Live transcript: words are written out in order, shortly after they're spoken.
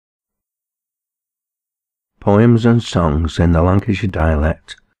Poems and Songs in the Lancashire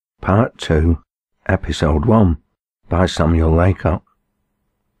Dialect, Part 2, Episode 1, by Samuel Laycock.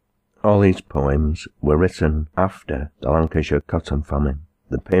 All these poems were written after the Lancashire Cotton Famine,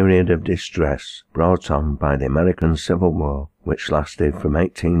 the period of distress brought on by the American Civil War, which lasted from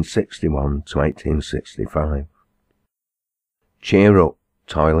 1861 to 1865. Cheer up,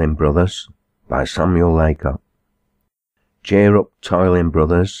 toiling brothers, by Samuel Laycock. Cheer up, toiling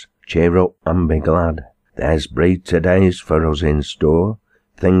brothers, cheer up and be glad. There's breeder days for us in store.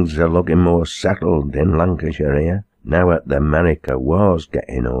 Things are looking more settled in Lancashire here, now that the America war's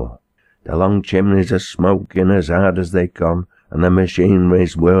getting o'er. The long chimneys are smoking as hard as they can, and the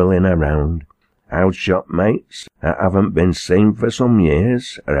machinery's whirling around. Our shopmates that haven't been seen for some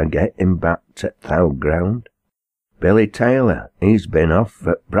years are getting back to thawed ground. Billy Taylor, he's been off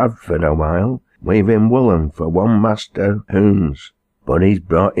at Bradford a while, weaving woolen for one Master Holmes. But he's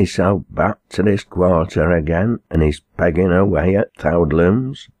brought himself back to this quarter again, and he's pegging away at thawed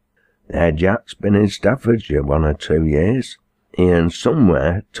looms. There Jack's been in Staffordshire 1 or 2 years. He and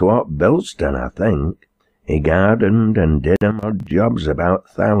somewhere toward Bilston, I think. He gardened and did them odd jobs about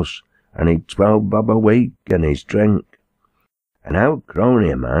the house, and he'd 12 bob a week and his drink. An old crony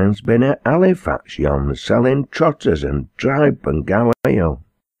of mine's been at Halifax yon, selling trotters and tripe and gow-ale.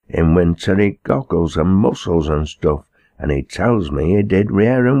 In winter he cockles and mussels and stuff, and he tells me he did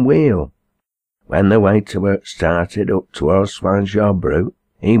rear and wheel. When the way to work started up towards Swanshaw Brook,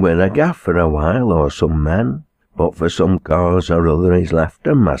 he were a gaff for a while or some men, but for some cause or other he's left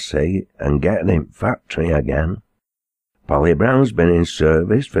 'em, I see, and getting in factory again. Polly Brown's been in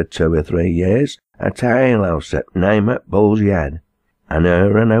service for 2 or 3 years at a alehouse at name at Bull's Head, and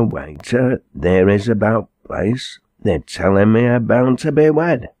her and a waiter there is about place, they're telling me are bound to be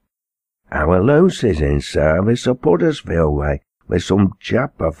wed. Our Lucy's in service up Huddersfield way, with some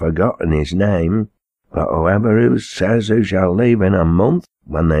chap I've forgotten his name, but whoever who says who shall leave in a month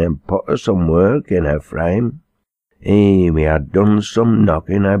when they have put her some work in her frame. We had done some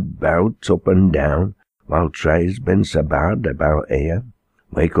knocking about up and down, while trade's been so bad about here.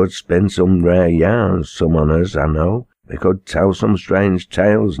 We could spin some rare yarns, some on us, I know. We could tell some strange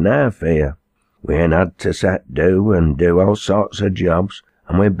tales now fear. We ain't had to set do and do all sorts of jobs,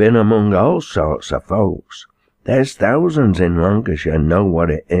 and we've been among all sorts of folks. There's thousands in Lancashire know what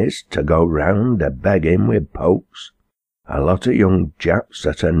it is to go round a begging with pokes. A lot of young chaps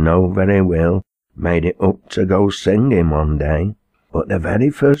that I know very well made it up to go singing one day, but the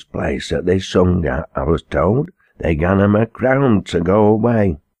very first place that they sung at, I was told, they gan 'em a crown to go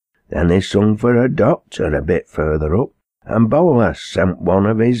away. Then they sung for a doctor a bit further up, and Bolas sent one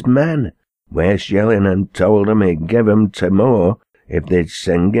of his men, where shilling and told 'em he'd give 'em to more if they'd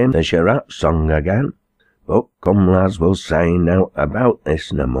sing him the charette song again. But come lads, we'll say nought about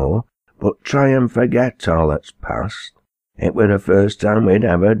this no more, but try and forget all that's past. It were the first time we'd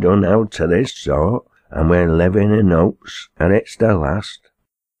ever done out to this sort, and we're living in hopes, and it's the last.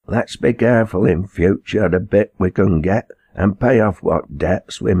 Let's be careful in future the bit we can get, and pay off what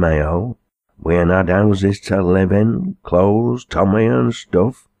debts we may owe. We ain't had houses to live in, clothes, tommy and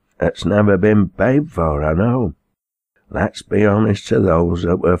stuff, that's never been paid for, I know. Let's be honest to those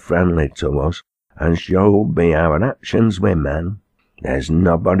that were friendly to us, and show by our actions we men. There's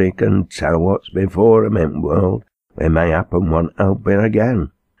nobody can tell what's before 'em in world. We may happen want helping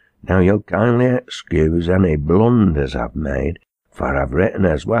again. Now you'll kindly excuse any blunders I've made, for I've written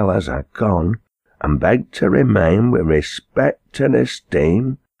as well as I can, and beg to remain with respect and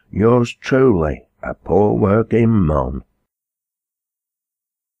esteem, yours truly, a poor working man.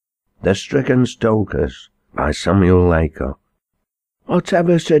 The Stricken Stokers, by Samuel Laycock.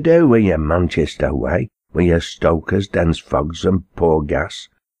 Whatever's to do with your Manchester way, with your stokers, dens fogs and poor gas?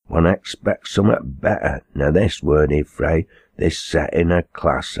 One expects somewhat better nor this wordy fray, this setting of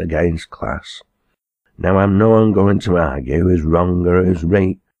class against class. Now I'm no going to argue who's wrong or who's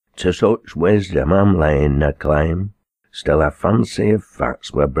right. To such wisdom I'm laying no claim. Still I fancy if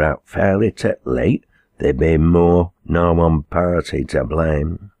facts were brought fairly to light, there'd be more nor one party to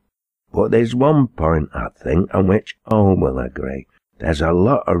blame. But there's one point, I think, on which all will agree. There's a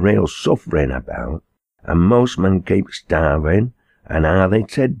lot of real suffering about, and most men keep starving, and are they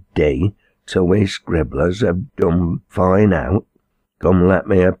to die till we scribblers have done fine out? Come, let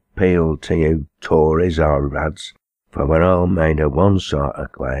me appeal to you Tories or Rads, for we're all made of one sort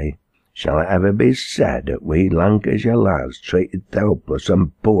of clay. Shall it ever be said that we Lancashire lads treated helpless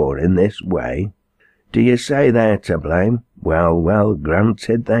and poor in this way? Do you say they're to blame? Well,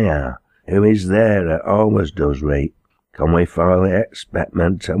 granted they are. Who is there that always does right? Can we fairly expect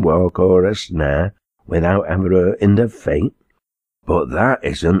men to walk o'er a snare without ever hurting their feet? But that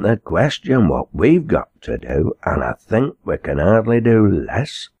isn't the question. What we've got to do, and I think we can hardly do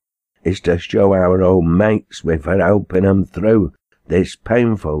less, is to show our old mates we're for helping 'em through this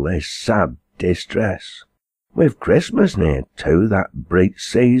painful, this sad distress. With Christmas near too, that bright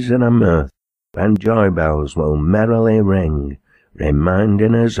season of mirth, when joy bells will merrily ring,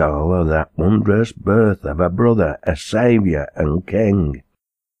 reminding us all of that wondrous birth of a brother, a Saviour and King.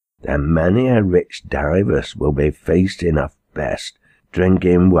 Then many a rich divers will be feasting off best,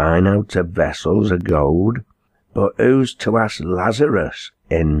 drinking wine out of vessels of gold. But who's to ask Lazarus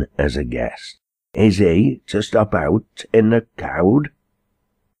in as a guest? Is he to stop out in the crowd?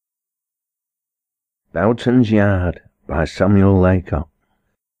 Boughton's Yard by Samuel Laycock.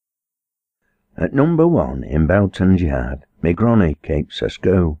 At number 1 in Boughton's Yard, me granny keeps a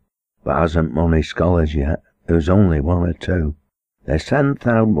school, but hasn't many scholars yet, who's only 1 or 2. They send th'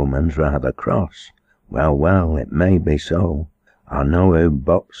 old woman's rather cross. Well, it may be so. I know who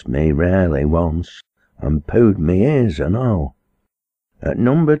boxed me rarely once, and pooed me ears and all. At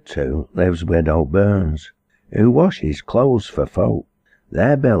number 2 lives Widow Burns, who washes clothes for folk.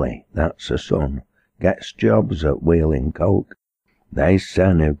 Their Billy, that's a son, gets jobs at wheeling coke. They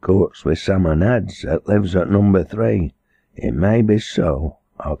sen who courts with Sam and Eds that lives at number 3. It may be so,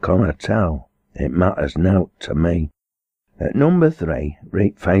 I canna tell, it matters nowt to me. At number 3,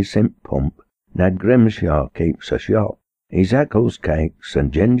 reet facing Pump, Ned Grimshaw keeps a shop. He eccles cakes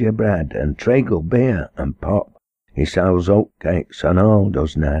and gingerbread and treacle beer and pop. He sells oat cakes and all,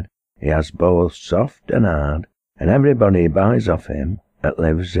 does Ned. He has both soft and hard, and everybody buys off him that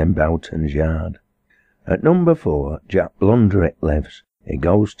lives in Boughton's Yard. At number 4, Jack Blunderick lives. He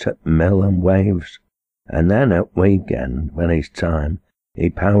goes to mill and waves, and then at weekend, when he's time, he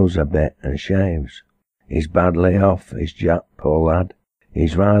pows a bit and shaves. He's badly off, is Jack, poor lad.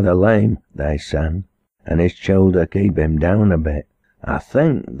 He's rather lame, they sen, and his childer keep him down a bit. I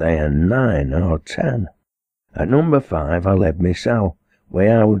think they are 9 or 10. At number 5 I live myself, wi'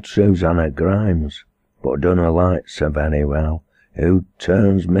 old Susanna Grimes, but dunna like so very well, who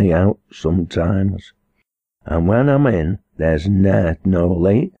turns me out sometimes. And when I'm in, there's ne'er no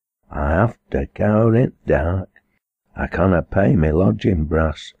light, I have to cower in dark. I canna pay me lodging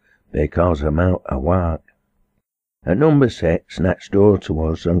brass, because I'm out of work. At number 6, next door to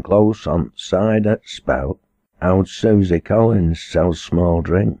us and close on side at Spout, old Susie Collins sells small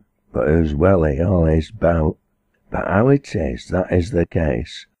drink, but who's welly all is bout. But how it is that is the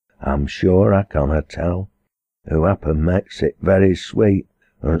case, I'm sure I canna tell, who happen makes it very sweet,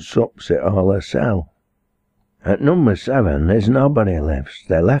 and sups it all hersel. At number 7 there's nobody lives,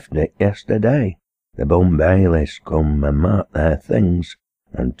 they left it yesterday. The bum bailies come and marked their things,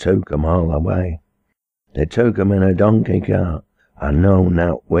 and took 'em all away. They took 'em in a donkey cart, I know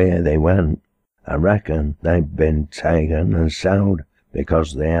not where they went. I reckon they've been taken and sold,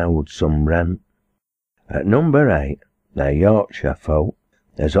 because they owed some rent. At number 8, they're Yorkshire folk,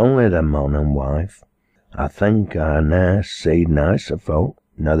 there's only the mon and wife. I think I ne'er seed nicer folk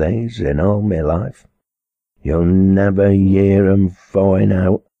nor these in all me life. You'll never hear 'em fawing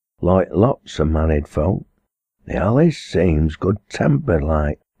out like lots of married folk. They always seems good-tempered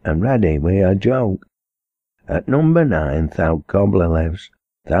like, and ready wi' a joke. At number 9 th' old cobbler lives,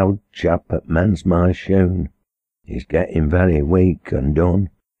 th' old chap that mends my shoon. He's getting very weak and done,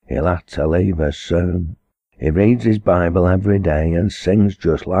 he'll have to leave us soon. He reads his Bible every day and sings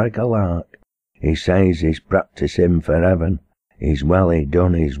just like a lark. He says he's practising for heaven, he's welly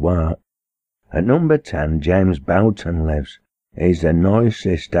done his work. At number 10 James Boughton lives, he's the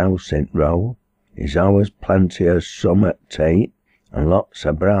nicest house in row. He's always plenty of summat tea, and lots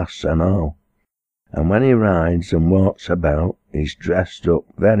of brass and all. And when he rides and walks about, he's dressed up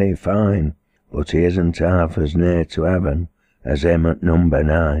very fine, but he isn't half as near to heaven as him at number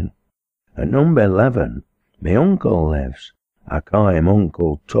 9. At number 11, me uncle lives. I call him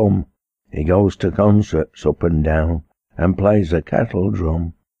Uncle Tum. He goes to concerts up and down, and plays a kettle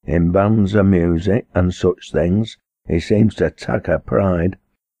drum. In bands of music and such things, he seems to tak a pride,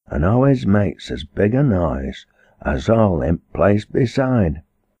 and always makes as big a noise as all in place beside.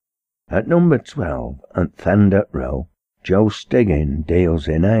 At number 12, at Thendet Row, Joe Stiggin deals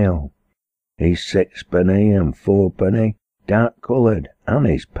in ale. He's 6penny and 4penny, dark-coloured, and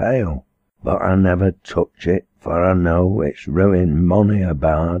he's pale. But I never touch it, for I know it's ruin money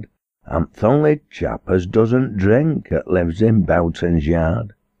abard. I'm th' only chap as doesn't drink that lives in Boughton's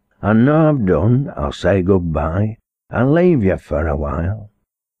Yard. And now I've done, I'll say good-bye, and leave you for a while.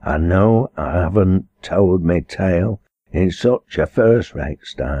 I know I haven't told me tale in such a first-rate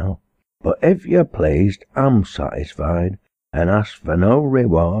style, but if you're pleased, I'm satisfied, and ask for no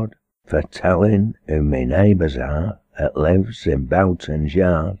reward for telling who me neighbours are that lives in Boughton's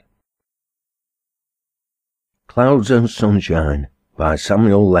yard. Clouds and Sunshine by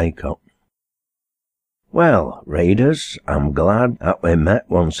Samuel Laycock. Well, readers, I'm glad that we met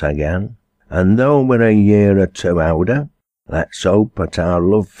once again, and though we're a year or two older, let's hope that our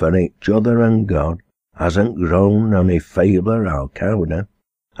love for each other and God hasn't grown any feebler or colder.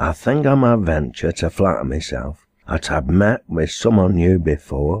 I think I might venture to flatter myself that I've met with someone new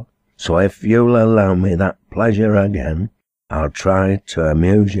before, so if you'll allow me that pleasure again, I'll try to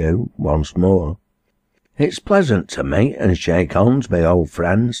amuse you once more. It's pleasant to meet and shake hands with old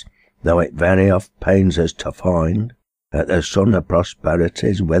friends, though it very oft pains us to find that the sun of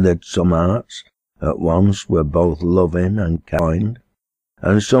prosperity's withered some hearts that once were both loving and kind,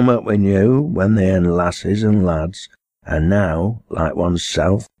 and some that we knew when they were lasses and lads, and now, like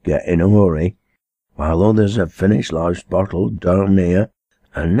oneself, getting hoary, while others have finished life's bottle down near,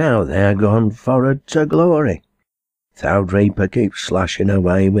 and now they're gone forward to glory. Thou reaper keeps slashing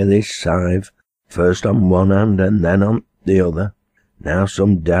away with his scythe, first on one hand and then on the other. Now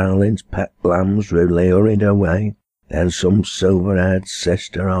some darling's pet lambs really hurried away, then some silver-haired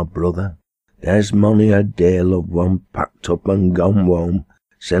sister or brother. There's mony a dear loved one packed up and gone home,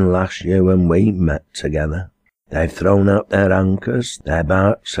 sin' last year when we met together. They've thrown out their anchors, their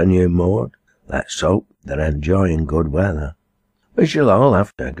barks are new moored. Let's hope they're enjoying good weather. We shall all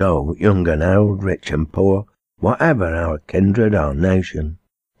have to go, young and old, rich and poor, whatever our kindred or nation.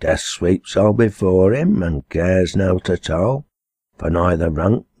 Death sweeps all before him, and cares nought at all for neither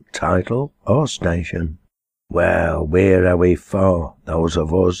rank, title, or station. Well, where are we for, those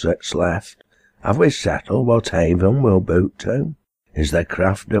of us that's left? Have we settled what haven we'll boot to? Is the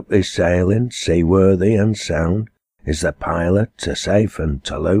craft that we're sailing seaworthy and sound? Is the pilot to safe and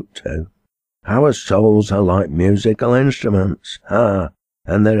to loot to? Our souls are like musical instruments, and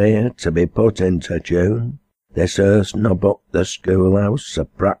they're here to be put into tune. This earth's not but the schoolhouse, a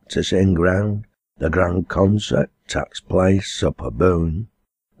practising ground, the grand concert takes place up aboon.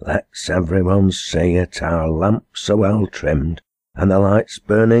 Let's everyone see it, our lamps are well trimmed, and the lights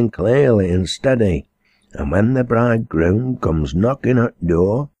burning clearly and steady, and when the bridegroom comes knocking at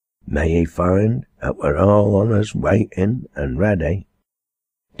door, may he find that we're all on us waiting and ready.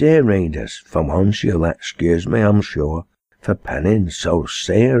 Dear readers, for once you'll excuse me, I'm sure, for penning so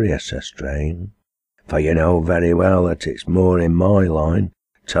serious a strain, for you know very well that it's more in my line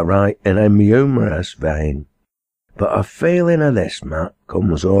to write in a humorous vein. But a feeling of this, Matt,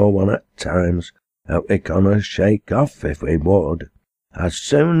 comes o'er one at times that we cannot shake off if we would. I'd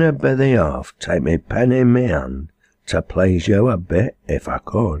sooner be the off take me pen in me hand to please you a bit if I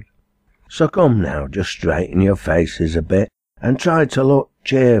could. So come now, just straighten your faces a bit and try to look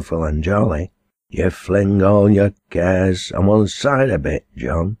cheerful and jolly. You fling all your cares on one side a bit,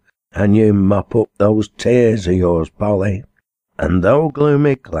 John, and you mop up those tears of yours, Polly. And though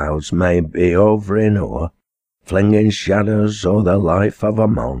gloomy clouds may be hovering o'er, flinging shadows o'er the life of a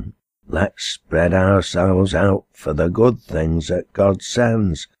mon, let's spread ourselves out for the good things that God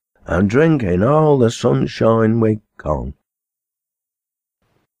sends, and drink in all the sunshine we can.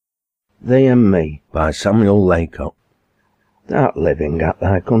 Thee and Me by Samuel Laycock. Thou'rt living at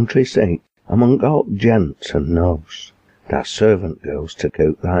thy country seat, among old gents and nobs. Thy servant girls to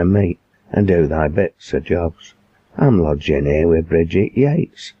cook thy meat, and do thy bits of jobs. I'm lodging here with Bridget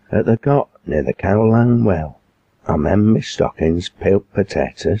Yates, at the cot near the Cowland Well. I mend me stockings, peel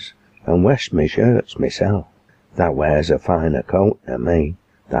potatoes, and wash me shirts myself. Thou wears a finer coat than me,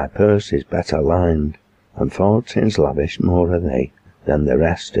 thy purse is better lined, and fortune's lavished more of thee than the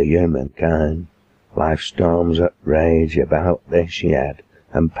rest of humankind. Life's storms that rage about this yet,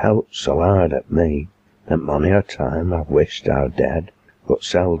 and pelt so hard at me, that many a time I've wished thou dead, but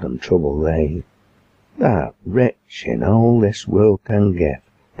seldom trouble thee. Thou'rt rich in all this world can give,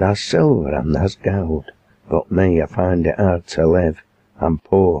 thou's silver and thou's gold, but me I find it hard to live, I'm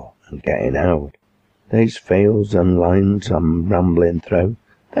poor and getting old. These fields and lines I'm rambling through,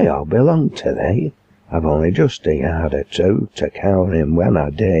 they all belong to thee. I've only just a yard or two to cower in when I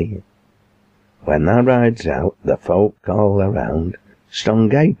dee. When thou rides out, the folk all around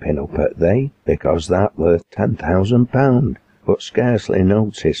stand gaping up at thee, because thou'rt worth £10,000, but scarcely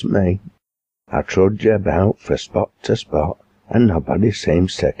notice me. I trudge about from spot to spot, and nobody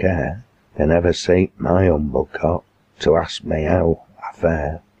seems to care. They never seek my humble cot to ask me how I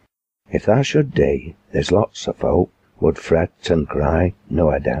fare. If thou should dee, there's lots of folk would fret and cry,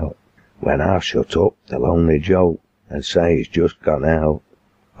 no doubt, when I shut up the lonely jolt and say he's just gone out.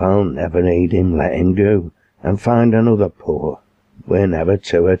 I'll never heed him, let him go, and find another poor. We're never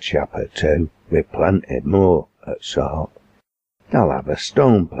to a chap or two, with plenty more at sort. They'll have a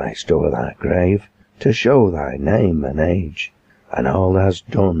stone placed over thy grave, to show thy name and age, and all thou's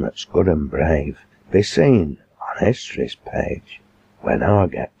done that's good and brave, be seen on history's page. When I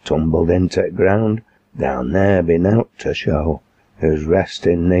get tumbled into the ground, there'll ne'er be nowt to show who's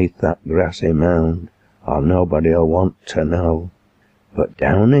resting neath that grassy mound, or nobody'll want to know. But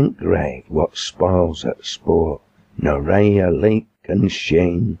down in grave what spoils at sport, no ray o' leak and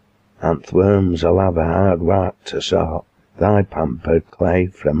sheen, Anthworms'll have a hard work to sort thy pampered clay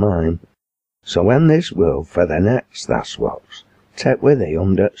from mine. So when this world for the next thou swaps, take with thee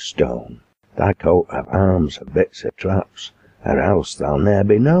under stone thy coat of arms and bits of traps, or else they'll ne'er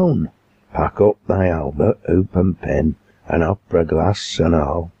be known. Pack up thy Albert, hoop and pin, and opera glass and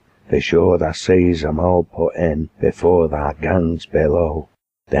all, be sure thou sees 'em all put in before thy gang's below.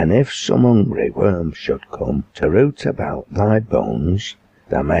 Then if some hungry worm should come to root about thy bones,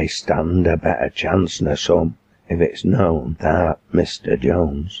 thou may stand a better chance nor some, if it's known thou'rt Mr.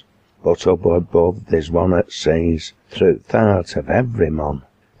 Jones. But up above there's one 'at sees through th'art of every mon,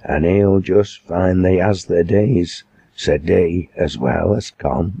 and he'll just find thee as the D's, so D as well as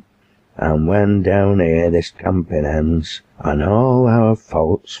con. And when down here this camping ends, and all our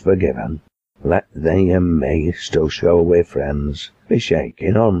faults forgiven, let thee and me still show we're friends, be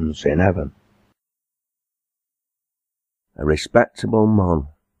shaking hands in heaven. A Respectable Mon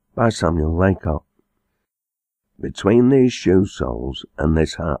by Samuel Laycock. Between these shoe soles and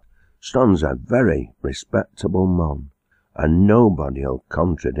this hat stands a very respectable mon, and nobody'll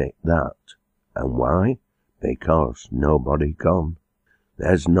contradict that. And why? Because nobody can.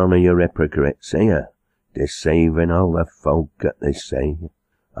 There's none of your hypocrites here, deceiving all the folk that they see.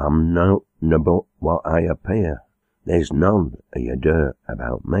 I'm nought but what I appear. There's none of your dirt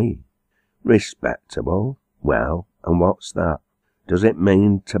about me. Respectable? Well, and what's that? Does it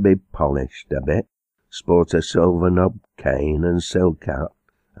mean to be polished a bit, sport a silver knob cane and silk hat,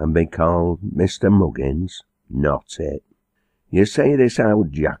 and be called Mr. Muggins? Not it. You see this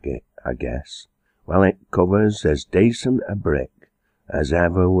old jacket, I guess. Well, it covers as decent a brick as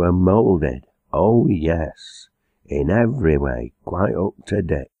ever were moulded. Oh, yes, in every way quite up to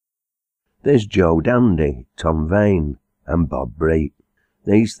date. There's Joe Dandy, Tom Vane, and Bob Breet.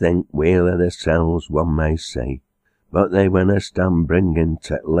 These think weel of themselves, one may say, but they winna stand bringing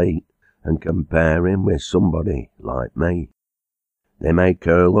to leet and comparing with somebody like me. They may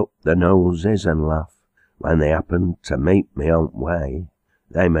curl up their noses and laugh when they happen to meet me on way.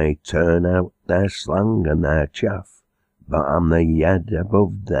 They may turn out their slang and their chaff, but I'm the head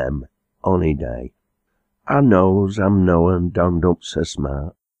above them ony day. I knows I'm noan donned up so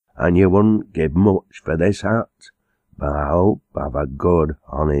smart, and you wouldn't give much for this hat, but I hope I've a good,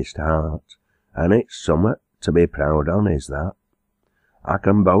 honest heart, and it's summat to be proud on, is that. I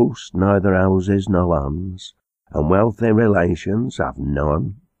can boast neither houses nor lands, and wealthy relations I've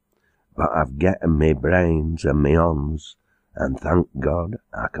none, but I've getten me brains and me ons, and thank God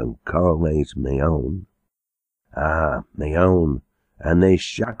I can call these me own. Ah, me own, and they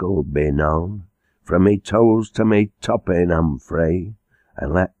shall be known, from me toes to me topping I'm free,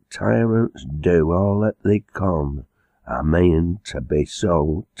 and let tyrants do all that they con, I mean to be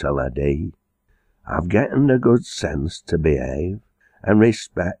so till I die. I've getten the good sense to behave, and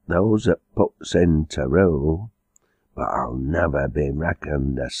respect those that puts in to rule, but I'll never be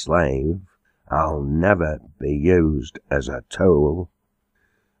reckoned a slave, I'll never be used as a tool.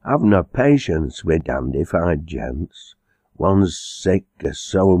 I've no patience with dandified gents, one's sick of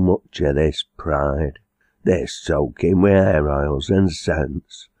so much of this pride. They're soaking with hair oils and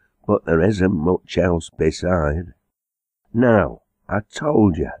scents, but there isn't much else beside. Now, I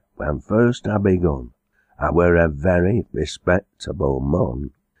told you, when first I begun, I were a very respectable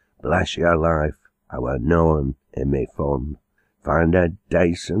mon. Bless your life, I were known in me fun. Find a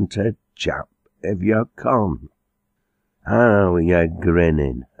decenter chap if you can. How you're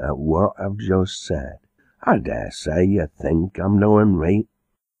grinning at what I've just said. I dare say you think I'm knowin' right,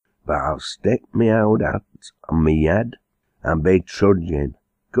 but I'll stick me old hat on me head and be trudging.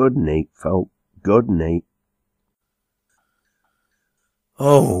 Good night, folk, good night.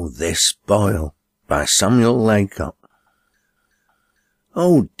 Oh, this boil by Samuel Laycock.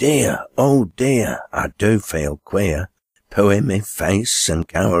 Oh dear, I do feel queer, pooing me face and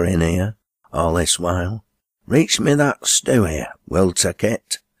cowering here all this while. Reach me that stew here, wilt a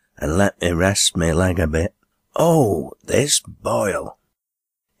kit, and let me rest me leg a bit. Oh, this boil!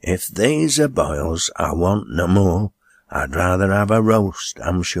 If these are boils I want no more, I'd rather have a roast,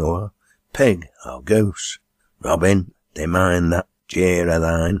 I'm sure, pig or goose. Robin, d'ye mind that jeer o'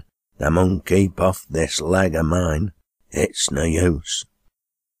 thine? Thou mun keep off this leg o' mine, it's no use.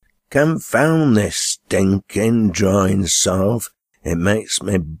 Confound this stinking drawing salve, it makes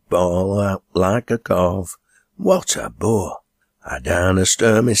me bawl out like a calf. What a bore! I darna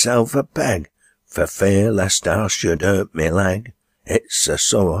stir myself a peg, for fear lest I should hurt me leg. It's a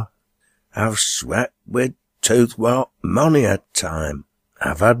sore. I've sweat with tooth what mony a time.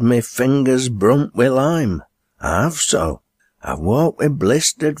 I've had me fingers brunt wi' lime. I've so. I've walked with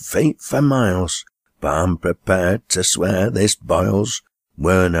blistered feet for miles, but I'm prepared to swear this boils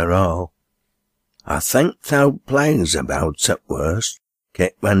werena all. I think thou plagues about at worst,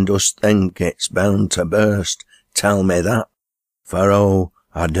 kit when dost think it's bound to burst, tell me that, for oh,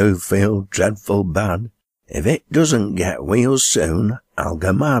 I do feel dreadful bad. If it doesn't get wheels soon, I'll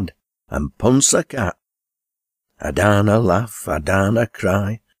go mad, and punch the cat. I darna laugh, I darna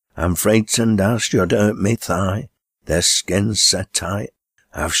cry, I'm frightened I should hurt me thigh, their skin's so tight.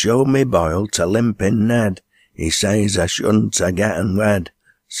 I've showed me boil to limping Ned, he says I shouldn't a getten wed,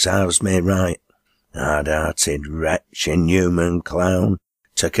 serves me right. Hard-hearted wretch, inhuman clown,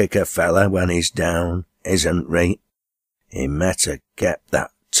 to kick a fella when he's down, isn't right. He met a kept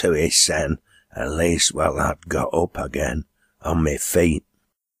that to his sen, at least while I'd got up again, on me feet.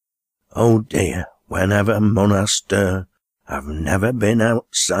 Oh dear, whenever mun I stir, I've never been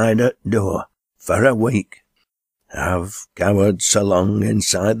outside at door for a week. I've cowered so long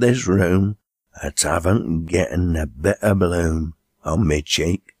inside this room, that haven't getten a bit of bloom on me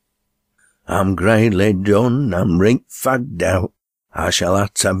cheek. I'm greatly done, I'm reet fagged out, I shall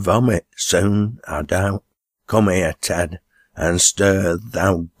have to vomit soon, I doubt. Come here, Ted, and stir,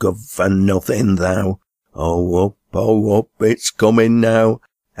 thou good for nothing, thou. Oh up, it's coming now,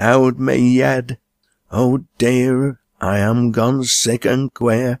 howd me head. Oh dear, I am gone sick and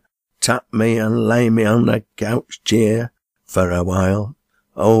queer, tap me and lay me on the couch chair for a while.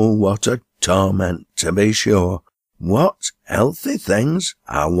 Oh, what a torment, to be sure. What healthy things,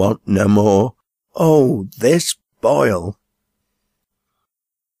 I want no more. Oh, this boil.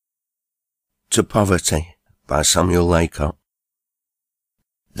 To Poverty, by Samuel Laycock.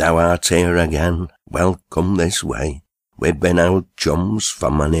 Thou art here again, welcome this way. We've been old chums for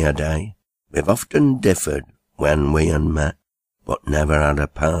many a day. We've often differed when we han met, but never had a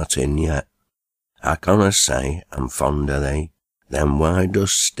parting yet. I conna say I'm fond o' thee, then why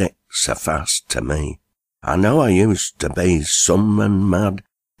dost stick so fast to me? I know I used to be some and mad,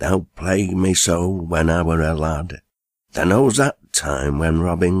 thou plagued me so when I were a lad. Thou knows that time when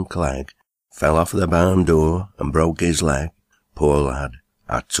Robin Clegg fell off the barn door and broke his leg. Poor lad,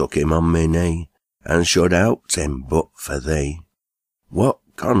 I took him on me knee, and should helped him but for thee. What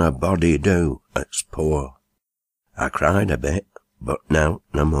can a body do that's poor? I cried a bit, but now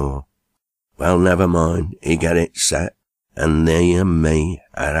no more. Well, never mind, he get it set, and thee and me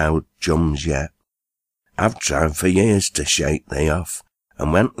are old chums yet. I've tried for years to shake thee off,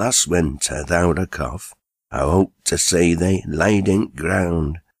 and when last winter thou'd a cough, I hoped to see thee laid in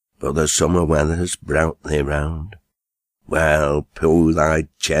ground, but the summer weather's brought thee round. Well, pull thy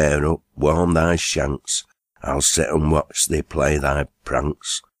chair up, warm thy shanks, I'll sit and watch thee play thy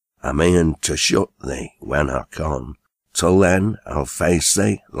pranks. I mean to shut thee when I con, till then I'll face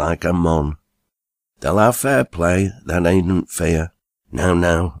thee like a mon. They'll have fair play, thou needn't fear,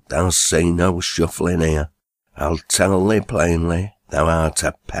 now, thou'll see no shuffling here. I'll tell thee plainly, thou art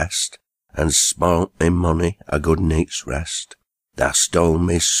a pest, and spoilt me money a good night's rest. Thou stole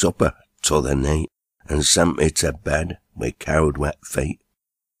me supper t'other night, and sent me to bed with cowed wet feet.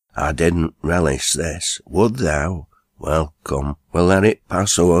 I didn't relish this, would thou? Well, come, we'll let it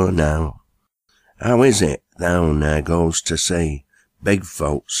pass o'er now. How is it thou ne'er goes to see big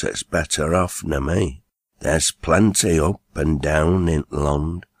folks that's better off nor me? There's plenty up and down in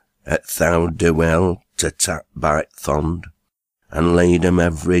Lond, 'at thou do well to tap bite thond, and lead 'em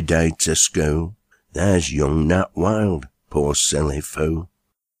every day to school. There's young Nat Wild, poor silly foo.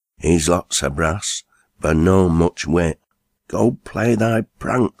 He's lots of brass, but no much wit. Go play thy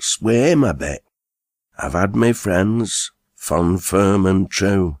pranks wi' him a bit. I've had me friends, fond, firm and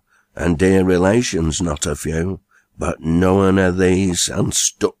true, and dear relations not a few, but none of these han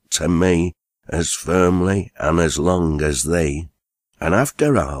stuck to me as firmly and as long as thee. And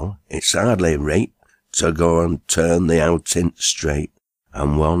after all, it's hardly right to go and turn thee out in straight,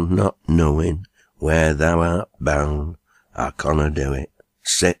 and one not knowing where thou art bound. I canna do it.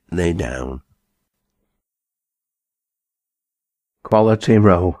 Sit thee down. Quality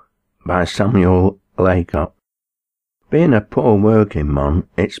Row, by Samuel Laycock. Being a poor working man,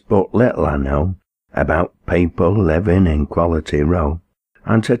 it's but little I know about people living in Quality Row,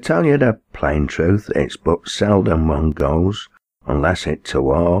 and to tell you the plain truth, it's but seldom one goes, unless it to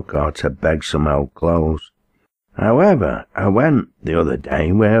walk or to beg some old clothes. However, I went the other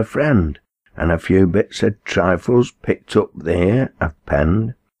day with a friend, and a few bits of trifles picked up there I've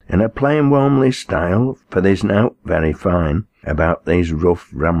penned, in a plain warmly style, for there's nowt very fine about these rough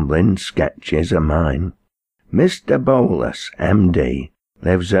rambling sketches of mine. Mr. Bolus, M.D.,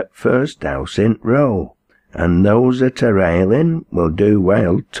 lives at first house in Row, and those at a railing will do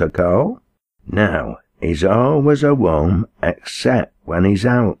well to call. Now, he's always a wome except when he's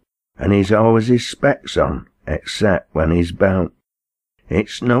out, and he's always his specs on except when he's bout.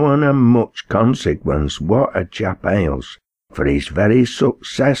 It's noan of much consequence what a chap ails, for he's very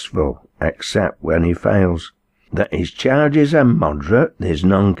successful except when he fails. That his charges are moderate there's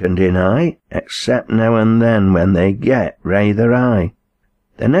none can deny, except now and then when they get rather high.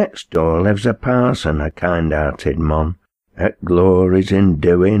 The next door lives a parson, a kind-hearted mon, at glories in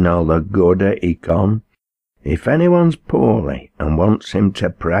doing all the good at he con. If anyone's poorly and wants him to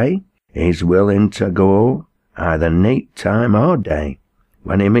pray, he's willing to go either neat time or day.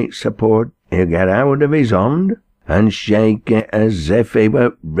 When he meets a poor, he'll get out of his hond and shake it as if he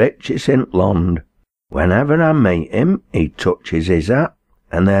were richest in Lond. Whenever I meet him, he touches his hat,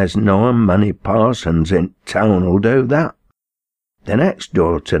 and there's no many parsons in town'll do that. The next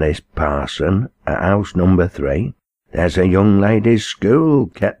door to this parson, at house number 3, there's a young ladies' school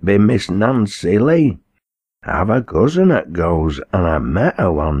kept by Miss Nancy Lee. I've a cousin that goes, and I met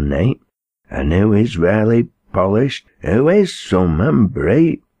her one night, and who is rarely polished, who is some and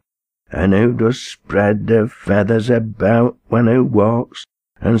bright, and who does spread her feathers about when who walks,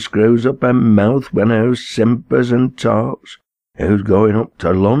 and screws up her mouth when who simpers and talks, who's going up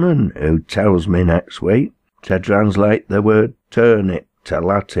to London, who tells me next week, to translate the word turnip to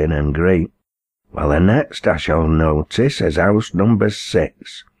Latin and Greek. Well, the next I shall notice is house number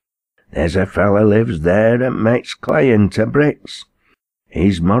 6. There's a fellow lives there that makes clay into bricks.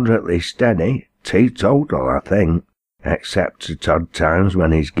 He's moderately steady, teetotal I think, except at odd times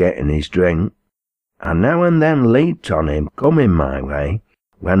when he's getting his drink. I now and then leet on him coming my way,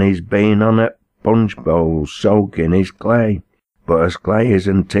 when he's been on at punch bowl soaking his clay. But as clay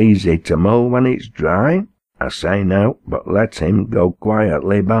isn't easy to mull when it's dry, I say no, but let him go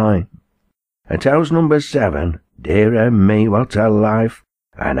quietly by. At house number 7, dear me what a life,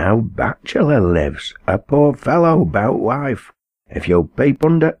 an old bachelor lives, a poor fellow bout wife. If you'll peep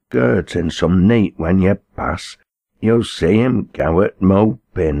under curtain some neat when you pass, you'll see him go at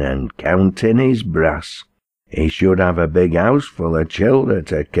moping and counting his brass. He should have a big house full of childer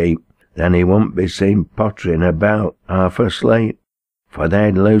to keep, then he won't be seen pottering about half asleep, for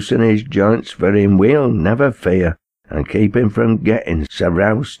they'd loosen his joints for him, we'll never fear, and keep him from getting so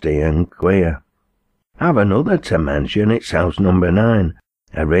rousty and queer. I've another to mention, it's house number 9.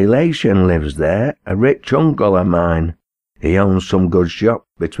 A relation lives there, a rich uncle of mine. He owns some good shop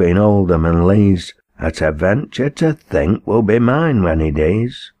between Oldham and Lees, at a venture to think will be mine when he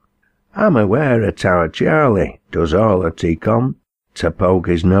dies. I'm aware that our Charlie does all that he can to poke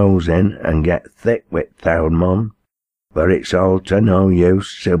his nose in and get thick with th'old mon, but it's all to no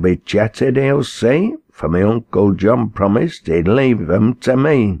use. He'll be chatted, he'll see, for my Uncle John promised he'd leave 'em to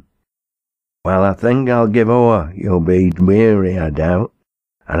me. Well, I think I'll give o'er, you'll be weary, I doubt,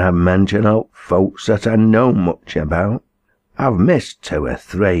 and I've mentioned old folks that I know much about. I've missed 2 or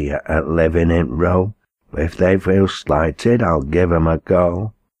 3 at living in Row, but if they feel slighted I'll give 'em a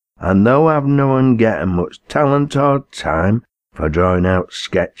call. And though I've noan getten much talent or time for drawing out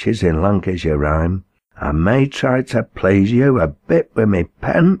sketches in Lancashire rhyme, I may try to please you a bit with me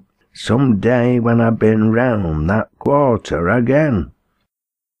pen some day when I've been round that quarter again.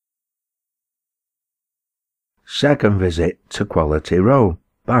 Second Visit to Quality Row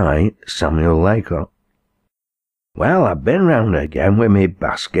by Samuel Laycock. Well, I've been round again with me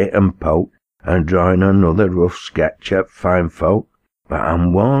basket and poke, and drawing another rough sketch at fine folk, but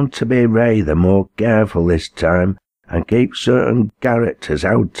I'm warned to be rather more careful this time, and keep certain characters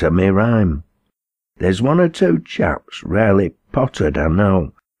out of me rhyme. There's 1 or 2 chaps rarely pottered, I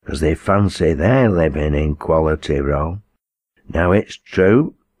know, 'cause they fancy they're living in Quality Row. Now it's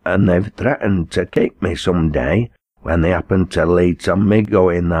true, and they've threatened to kick me some day when they happen to leet on me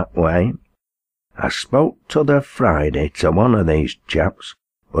going that way. I spoke t'other Friday to one of these chaps,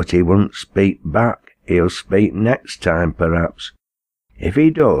 but he wouldn't speak back. He'll speak next time, perhaps. If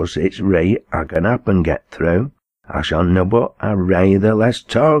he does, it's reet I can happen get through. I shall know, but I've rather less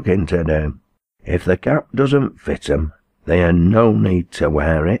talking to do. If the cap doesn't fit 'em, they are no need to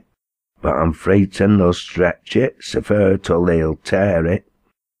wear it, but I'm frightened they'll stretch it so fur till they'll tear it.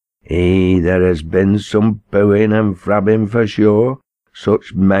 There has been some pooing and frabbing for sure,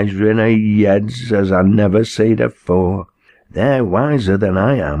 such measuring of yeds as I never seed afore. They're wiser than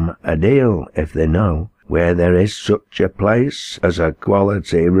I am, a deal, if they know where there is such a place as a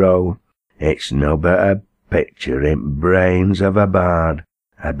Quality Row. It's no but a picture in brains of a bard,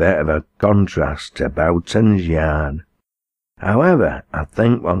 a bit of a contrast to Boughton's yard. However, I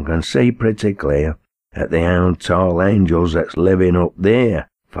think one can see pretty clear at the old tall angels that's living up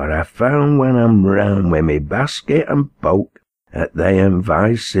there, for I found when I'm round with me basket and poke, that they and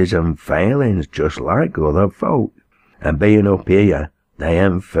vices and failings just like other folk, and being up here, they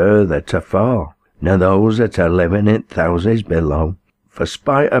ain't further to fall, nor those that are living in thousands below. For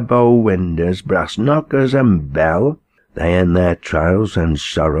spite of bow windows, brass knockers and bell, they in their trials and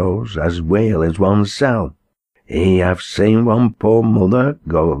sorrows as well as oneself. I've seen one poor mother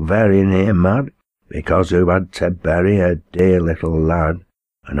go very near mad, because who had to bury her dear little lad,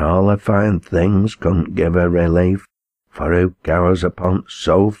 and all her fine things couldn't give her relief, for who cowers upon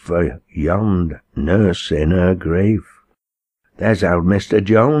sofa yond, nursing her grief. There's old Mr.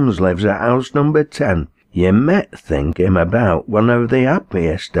 Jones lives at house number 10. You might think him about one of the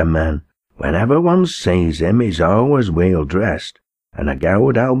happiest of men. Whenever one sees him, he's always well dressed, and a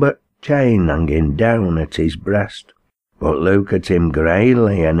gold Albert chain hanging down at his breast. But look at him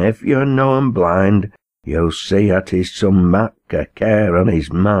greyly, and if you're known blind, you'll see that he's some mack o' care on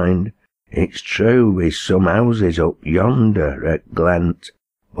his mind. It's true, he's some houses up yonder at Glent,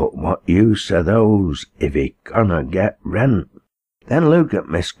 but what use are those if he cannot get rent? Then look at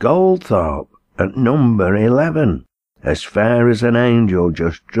Miss Goldthorpe at number 11, as fair as an angel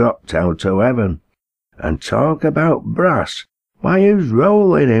just dropped out of heaven. And talk about brass, why who's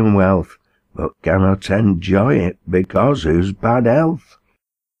rolling in wealth, but cannot enjoy it because who's bad health?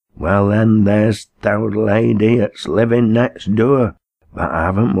 Well then, there's th'old lady that's living next door, but I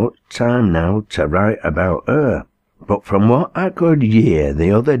haven't much time now to write about her. But from what I could hear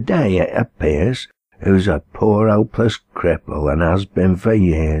the other day, it appears who's a poor helpless cripple and has been for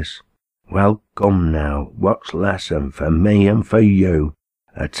years. Well, come now, what's lesson for me and for you,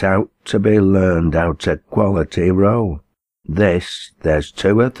 that's out to be learned out of Quality Row? There's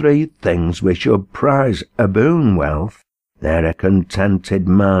 2 or 3 things we should prize aboon wealth. They're a contented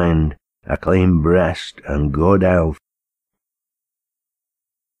mind, a clean breast, and good health.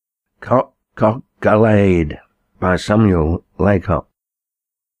 Cock-cock-a-laid by Samuel Laycock.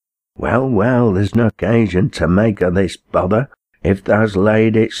 Well, there's no occasion to make of this bother. If thou's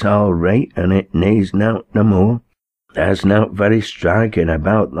laid, it's all right, and it needs nowt no more. There's nowt very striking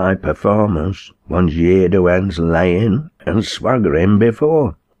about thy performance, one's yeared who ends laying and swaggering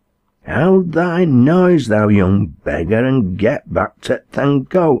before. Hold thy noise, thou young beggar, and get back to thy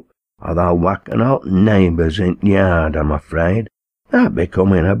coat, or thou wacken all neighbours in t' yard, I'm afraid. Thou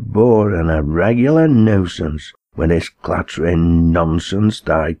becoming a bore and a regular nuisance, with this clattering nonsense,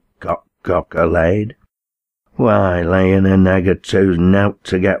 thy cock-cock-a-laid. Why, laying an egg or two's nowt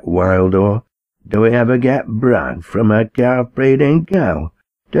to get wild o'er. Do we ever get brag from a calf-breeding cow?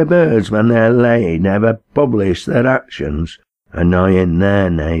 Do birds, when they're laid, ever publish their actions, annoying their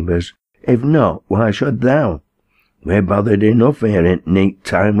neighbours? If not, why should thou? We're bothered enough here in neat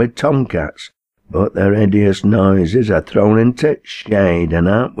time with tomcats, but their hideous noises are thrown into shade and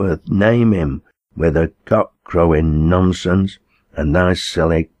aren't worth naming with a cock-crowing nonsense, and thy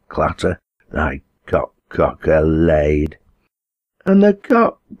silly clatter, thy cock-cock-a-laid. And the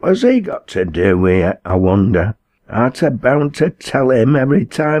cock, what's he got to do with it, I wonder? Art thou bound to tell him every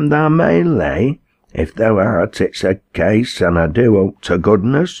time thou may lay? If thou art, it's a case, and I do hope to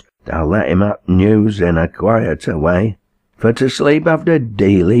goodness thou let him have news in a quieter way. For to sleep after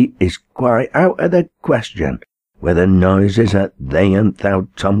daily is quite out of the question, with the noises that they and thou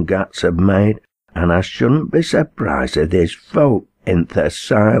tomcats have made, and I shouldn't be surprised if there's folk in th'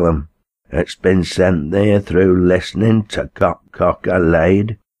 asylum that's been sent there through listening to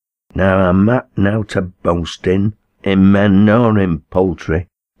cock-cock-a-laid. Now I'm at now to boasting, in men nor in poultry.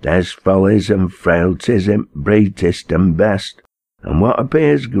 There's follies and frailties in breedest and best, and what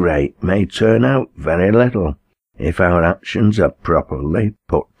appears great may turn out very little, if our actions are properly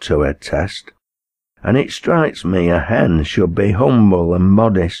put to a test. And it strikes me a hen should be humble and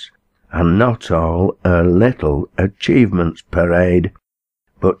modest, and not all her little achievements parade.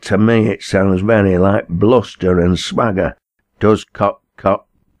 But to me it sounds very like bluster and swagger, does cock-a-laid.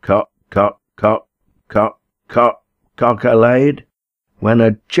 When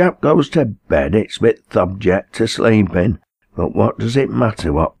a chap goes to bed, it's with th' object to sleeping, but what does it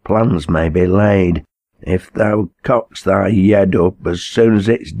matter what plans may be laid, if thou cocks thy head up as soon as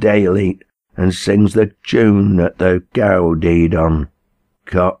it's daylight, and sings the tune that the cow deed on?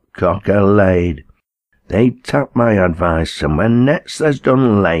 Cock-cock-a-laid. They tap my advice, and when next there's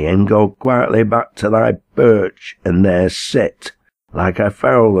done laying, go quietly back to thy perch, and there sit, like a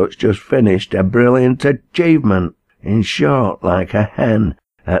fowl that's just finished a brilliant achievement. In short, like a hen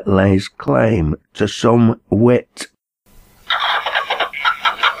 'at lays claim to some wit.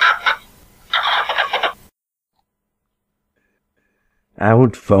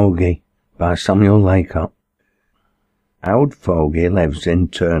 Owd Fogey by Samuel Laycock. Owd Fogey lives in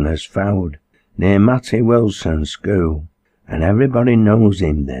Turner's Fowd, near Matty Wilson's school, and everybody knows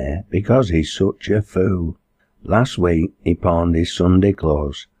him there because he's such a fool. Last week he pawned his Sunday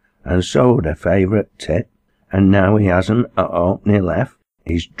clothes and sold a favourite tip, and now he hasn't a halfpenny left.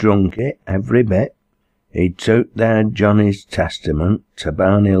 He's drunk it every bit. He took their Johnny's Testament to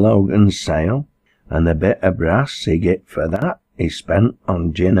Barney Logan's sale, and the bit of brass he get for that he spent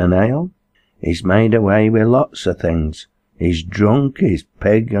on gin and ale. He's made away with lots of things. He's drunk his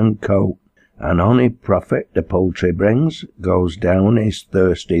pig and coat, and only profit the poultry brings goes down his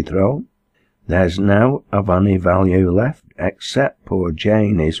thirsty throat. There's no of any value left except poor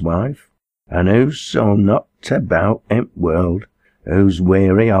Jane his wife, and who's so knocked about in world, who's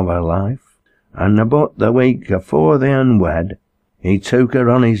weary of her life. And about the week afore they unwed, he took her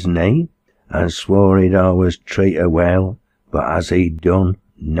on his knee, and swore he'd always treat her well, but as he'd done,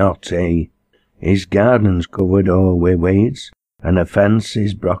 not he. His garden's covered all wi' weeds, and the fence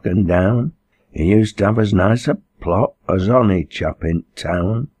is broken down. He used to have as nice a plot as ony chap in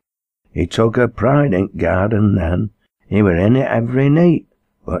town. He took a pride in garden then, he were in it every neat,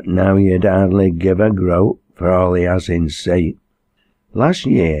 but now you'd hardly give a groat for all he has in seat. Last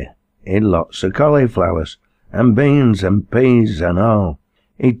year he'd lots of cauliflowers, and beans and peas and all.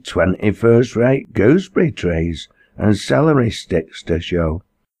 He'd 20 first-rate gooseberry trees, and celery sticks to show.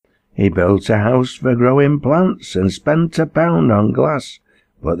 He built a house for growing plants, and spent £1 on glass,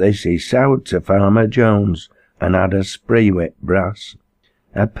 but this he sowed to Farmer Jones, and had a spree with brass.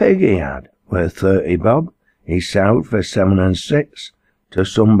 A pig he had, worth 30 bob, he sowed for 7 and 6, to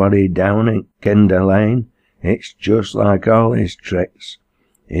somebody down in Kinder Lane. It's just like all his tricks.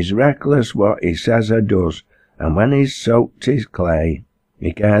 He's reckless what he says or does, and when he's soaked his clay,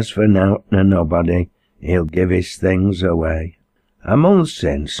 he cares for nowt nor nobody, he'll give his things away. A month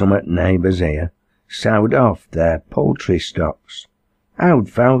since, some at neighbours here sowed off their poultry stocks. Owd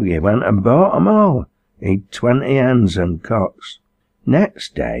Fogey went and bought 'em all. He'd 20 hens and cocks.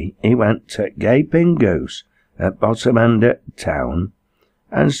 Next day he went to Gaping Goose at bottom end of town,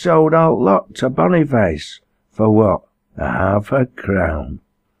 and sold all lot to Boniface for what? £half-a-crown.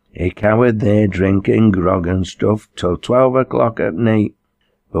 He cowered there drinking grog and stuff till 12 o'clock at night,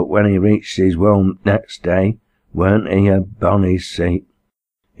 but when he reached his home next day, weren't he a bonny sight?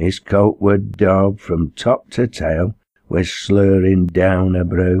 His coat were daubed from top to tail with slurring down a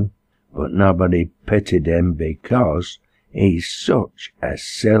brew, but nobody pitied him because he's such a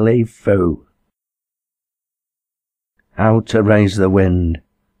silly fool. How to Raise the Wind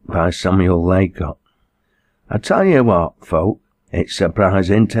by Samuel Laycock. I tell you what, folk, it's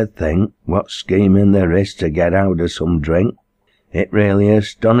surprising to think what scheming there is to get out of some drink. It really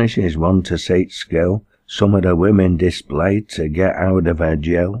astonishes one to see skill some of the women display to get out of her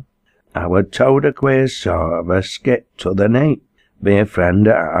jill. I were told a queer sort of a skit t'other night, be a friend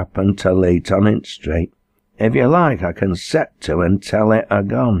that happened to leet on it street. If you like, I can set to and tell it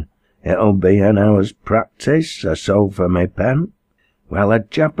agone. It'll be an hour's practice, or so for me pen. Well, a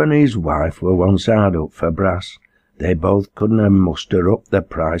Japanese wife were once hard up for brass. They both couldn't muster up the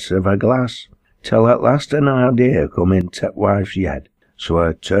price of a glass, till at last an idea come into wife's head. So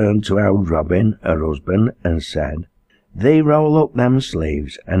her turned to owd Robin, her husband, and said, "Thee roll up them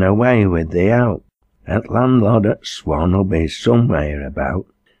sleeves, and away with thee out. That landlord at Swan'll be somewhere about.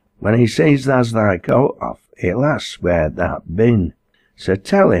 When he sees thou's thy coat off, he'll ask where that been. So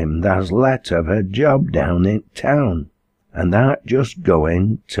tell him thou's let of a job down in town, and thou'rt just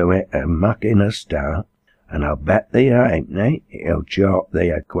going to it and making a start, and I'll bet thee a halfpenny he'll chalk thee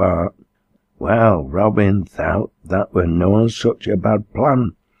a quart." Well, Robin thought that were no such a bad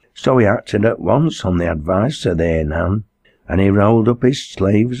plan, so he acted at once on the advice of their nan, and he rolled up his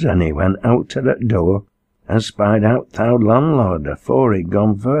sleeves and he went out to the door and spied out th' owd landlord afore he'd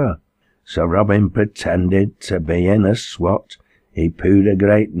gone fur. So Robin pretended to be in a swat. He pooed a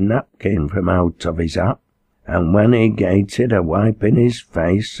great napkin from out of his hat, and when he gated a wiping his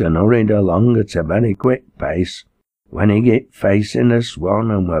face and hurried along at a very quick pace, when he get facing the Swan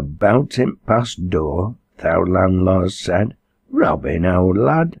and were bouting past door, th' owd landlord said, "Robin, old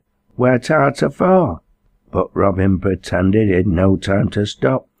lad, where t'art afore?" But Robin pretended he'd no time to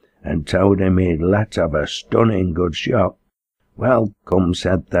stop, and told him he'd let of a stunning good shot. "Well, come,"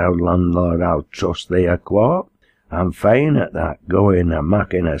 said th' owd landlord, "I'll trust thee a quart. I'm fain at that, going and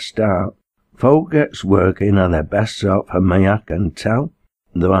making a start. Folk that's working are the best sort for me, I can tell,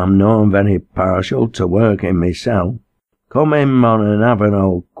 though I'm no very partial to working myself. Come in, mon, and have an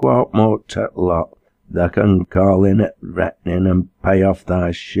old quart more to lot. Thou can call in at reckoning and pay off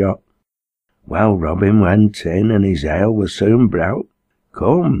thy shot. Well, Robin went in, and his ale was soon browt.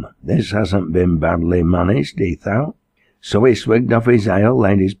 Come, this hasn't been badly managed, he thought. So he swigged off his ale,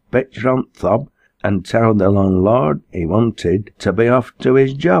 laid his pitcher on thob, and told the landlord he wanted to be off to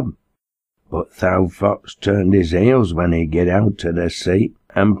his job. But Thou Fox turned his heels when he get out of the seat,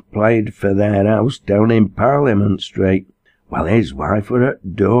 and played for their house down in Parliament Street. Well, his wife were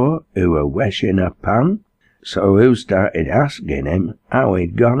at door, who were washing a pan, so who started asking him how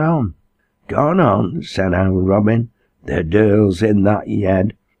he'd gone on. Gone on, said old Robin, the deil's in that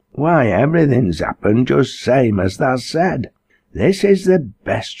yed. Why, everything's happened just same as thou said. This is the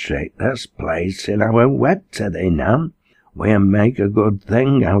best trick that's played sin I were wed to thee, Nan. We'll make a good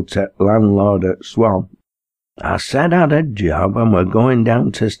thing out at landlord at Swan. I said I'd a job and we're going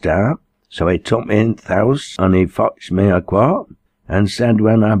down to start, so he took me in th' house and he fotched me a quart, and said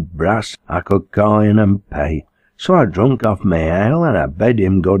when I brass I could call in and pay. So I drunk off my ale and I bid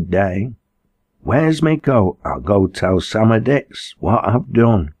him good day. Where's me coat? I'll go tell Sam o' Dick's what I've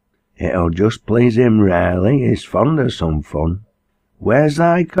done. It'll just please him rarely, he's fond of some fun. Where's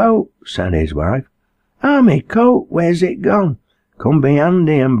thy coat? Said his wife. Ah, me coat, where's it gone? Come be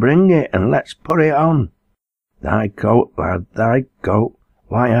handy and bring it, and let's put it on. Thy coat, lad, thy coat,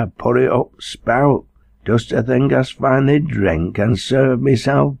 why I put it up spout, just to think I'd find thee drink and serve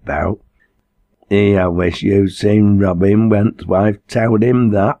myself bout. I wish you'd seen Robin when th' wife telled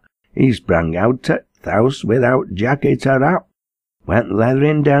him that. He sprang out at th' house without jacket or hat, went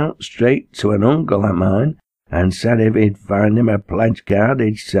leathering down straight to an uncle of mine, and said if he'd find him a pledge card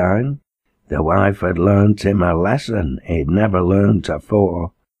he'd sign. The wife had learnt him a lesson he'd never learnt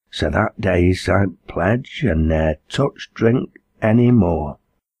afore, so that day he signed pledge and ne'er touched drink any more.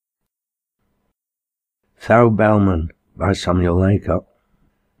 Thou Bellman by Samuel Laycock.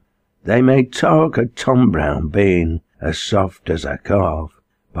 They may talk of Tom Brown being as soft as a calf,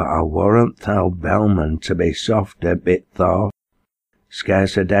 but I warrant Thou Bellman to be soft a bit though.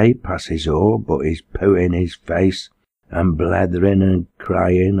 Scarce a day passes o'er but he's pooing his face, and blethering and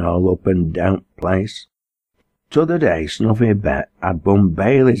crying all up and down place. T'other day Snuffy Bet had bun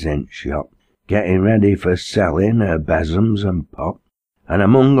Bailey's in shop, getting ready for selling her besoms and pop, and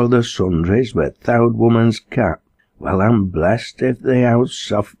among other sundries were th'oud woman's cat. Well, I'm blessed if the old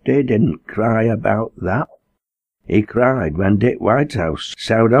softy didn't cry about that. He cried when Dick Whitehouse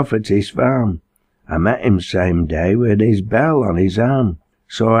sailed off at his farm. I met him same day with his bell on his arm,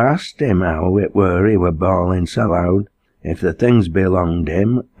 so I asked him how it were he were bawling so loud, if the things belonged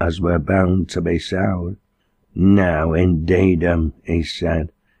him as were bound to be sowed. Now, indeed, he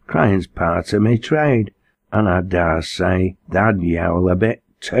said, crying's part of me trade, and I dare say tha'd yowl a bit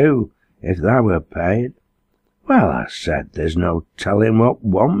too, if thou were paid. Well, I said, there's no telling what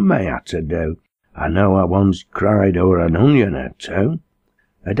one may ha' to do. I know I once cried o'er an onion or two.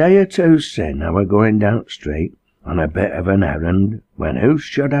 A day or two sin I were going down street on a bit of an errand, when who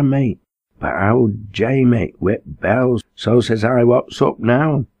should I meet but old Jamie with bells. So says I, what's up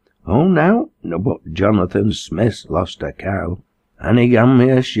now? Oh, no, but Jonathan Smith's lost a cow, and he gave me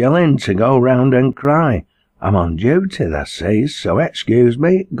a shilling to go round and cry. I'm on duty, thou sees, so excuse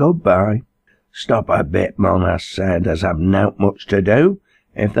me, goodbye. Stop a bit, mon, I said, as I've nowt much to do.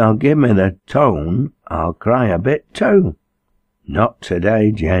 If they'll give me the tone, I'll cry a bit too. Not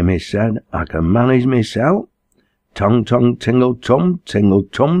today, Jamie said, I can manage myself. Tong tong tingle tum,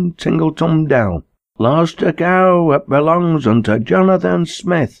 tingle tum down. Lost a cow that belongs unto Jonathan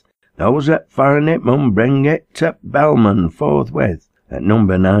Smith. Those that find it mun bring it to Bellman forthwith, at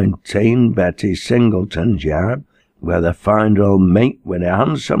number 19 Betty Singleton's yard, where the finder'll meet with a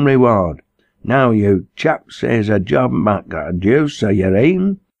handsome reward. Now, you chaps, here's a job Mac got due, so you're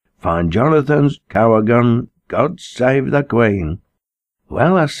in. Find Jonathan's cow again, God save the Queen.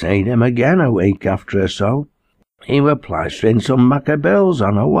 Well, I seed him again a week after or so. He were plastering some maccabills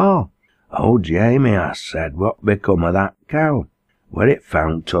on a wall. Oh, Jamie, I said, what become of that cow? Were it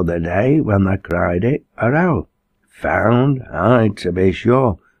found t'other day when they cried it, or how? Found? Aye, to be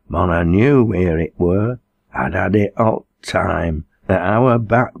sure, mon, I knew where it were. I'd had it all time, at our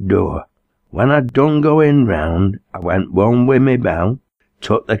back door. When I'd done going round, I went one with me bell,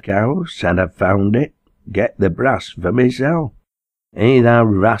 took the cow, said I found it, get the brass for myself. Thou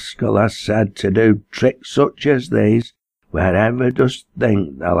rascal, I said, to do tricks such as these, wherever dost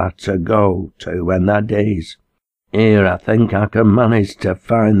think they'll have to go to when thou dees? Here, I think I can manage to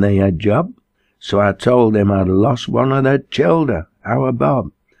find thee a job. So I told him I'd lost one of the childer, our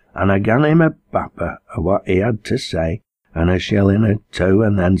Bob, and I gan him a bapper of what he had to say, and a shilling or two,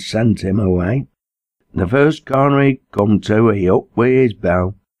 and then sent him away. The first corner he come to, he up with his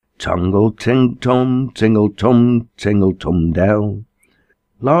bell. Tingle ting-tum, tingle-tum, tingle-tum dell.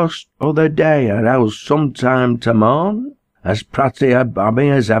 Lost other day a house sometime to morn, as pratty a bobby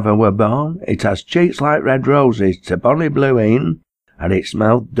as ever were born. It has cheeks like red roses to bonny blue een, and its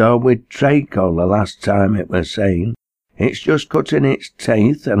mouth daubed with treacle the last time it was seen. It's just cutting its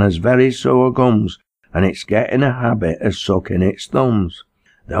teeth and has very sore gums, and it's getting a habit of sucking its thumbs.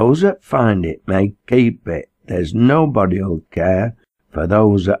 Those that find it may keep it, there's nobody'll care for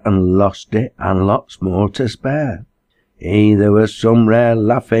those that han lost it, and lots more to spare. There was some rare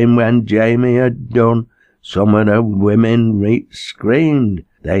laughing when Jamie had done. Some of the women screamed,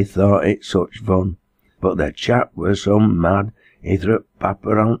 they thought it such fun. But the chap was so mad, he threw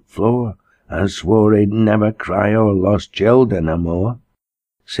papa on th' floor, and swore he'd never cry or lost children no more.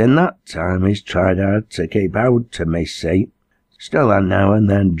 Sin' that time he's tried hard to keep out to me seat. Still I now and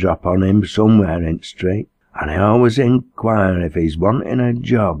then drop on him somewhere in street, and I always inquire if he's wanting a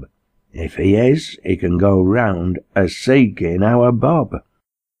job. If he is, he can go round a-seeking our Bob.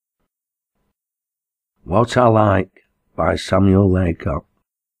 What I Like by Samuel Laycock.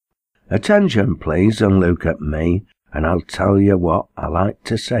 Attention please, and look at me, and I'll tell you what I like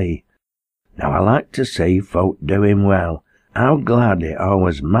to see. Now I like to see folk doing well. How glad it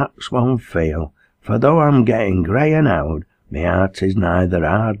always makes one feel, for though I'm getting grey and old, me heart is neither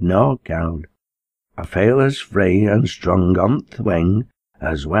hard nor cowed. I feel as free and strong on th' wing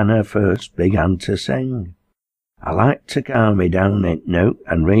as when I first began to sing. I like to calm me down at note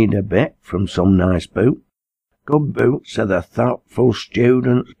and read a bit from some nice book. Good books are the thoughtful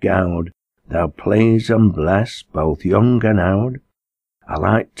student's guide, they'll please and bless both young and old. I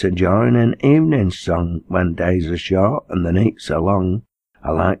like to join an evening song when days are short and the nights are long.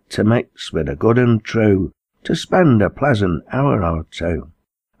 I like to mix with the good and true, to spend a pleasant hour or two.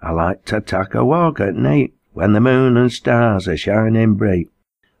 I like to take a walk at night when the moon and stars are shining bright,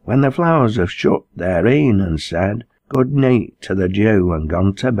 when the flowers have shut their een and said good night to the dew and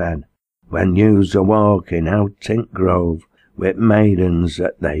gone to bed, when yous are walking out in grove with maidens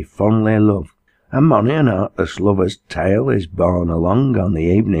that they fondly love, and mony an artless lover's tale is borne along on the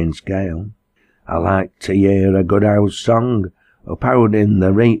evening scale. I like to hear a good old song upholding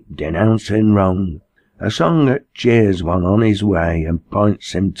the right, denouncing wrong, a song that cheers one on his way and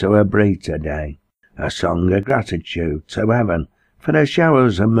points him to a brighter day, a song of gratitude to heaven for the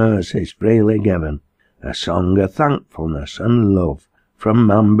showers of mercies freely given, a song of thankfulness and love from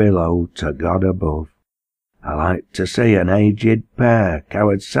man below to God above. I like to see an aged pair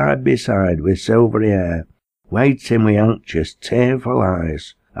cowered side by side with silvery hair, waiting with anxious tearful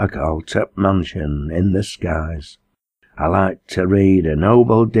eyes a called-up mansion in the skies. I like to read of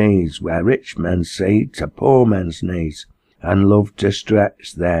noble deeds where rich men see to poor men's needs, and love to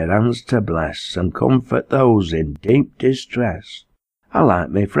stretch their hands to bless and comfort those in deep distress. I like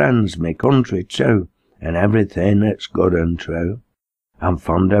me friends, me country too, and everything that's good and true. I'm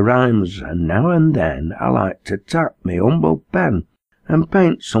fond of rhymes, and now and then I like to tap me humble pen and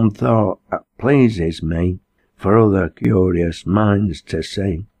paint some thought that pleases me for other curious minds to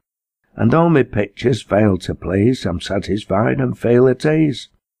see. And though me pictures fail to please, I'm satisfied and feel at ease.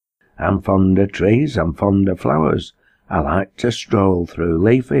 I'm fond of trees, I'm fond of flowers, I like to stroll through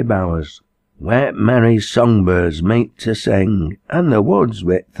leafy bowers, where merry songbirds meet to sing, and the woods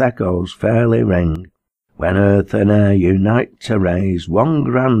with echoes fairly ring, when earth and air unite to raise one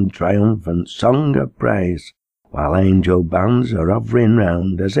grand triumphant song of praise, while angel bands are hovering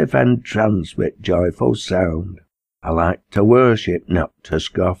round as if entranced with joyful sound. I like to worship, not to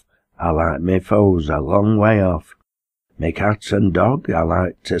scoff, I like me foes a long way off. Me cat and dog I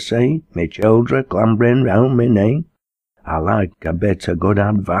like to see, me children clambering round me knee. I like a bit of good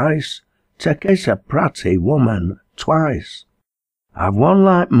advice, to kiss a pratty woman twice. I've one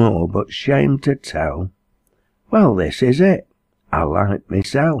like more, but shame to tell. Well, this is it, I like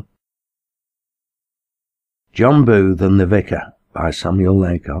mysel'. John Booth and the Vicar by Samuel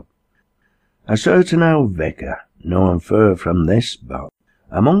Laycock. A certain old vicar, known fur from this spot,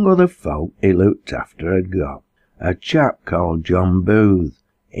 among other folk he looked after had got a chap called John Booth.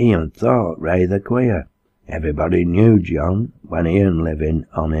 Ian thought rather queer. Everybody knew John when Ian living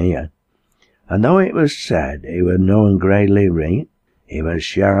on here, and though it was said he was known greatly reet, he was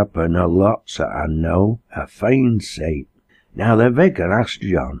sharper nor lots that I know a fine seat. Now the vicar asked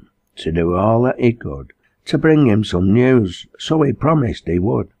John to do all that he could to bring him some news, so he promised he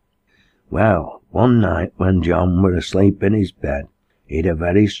would. Well, one night when John were asleep in his bed, he'd a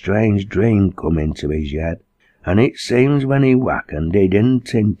very strange dream come into his head, and it seems when he wakened he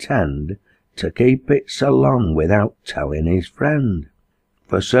didn't intend to keep it so long without telling his friend.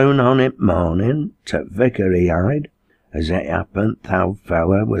 For soon on it morning, to vicar he hied, as it happened thou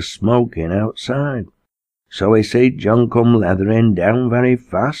feller was smoking outside. So he seed John come leathering down very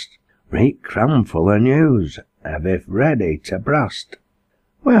fast, right cramful of news, as if ready to brast.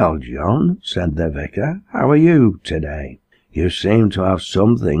 "Well, John," said the vicar, "how are you to-day? You seem to have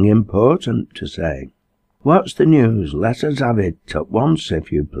something important to say." "What's the news? Let us have it at once, if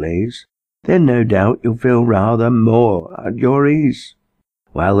you please. Then no doubt you'll feel rather more at your ease."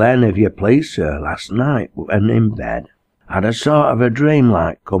 "Well then, if you please, sir, last night, when in bed, I'd a sort of a dream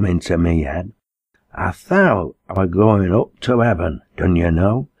like come into me head. I thought I were going up to heaven, dun you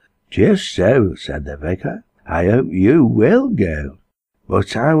know?" "Just so," said the vicar. "I hope you will go.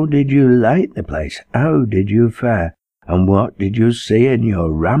 But how did you like the place? How did you fare? And what did you see in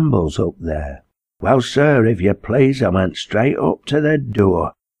your rambles up there?" "Well, sir, if you please, I went straight up to the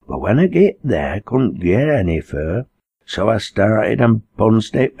door, but when I get there, couldn't get any fur. So I started and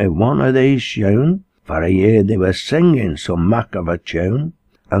punched it with one of these shoon, for I heard they were singing some mack of a tune,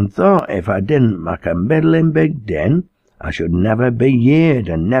 and thought if I didn't make a middling big din, I should never be heard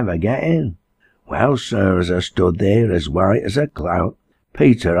and never get in. Well, sir, as I stood there as white as a clout,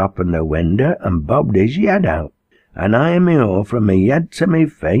 Peter opened the window and bobbed his head out, and eyeing me all from me head to me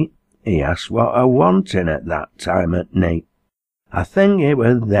feet, he asked what I wanted at that time at night. I think it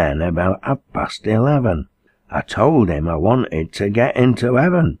was then about 11:30. I told him I wanted to get into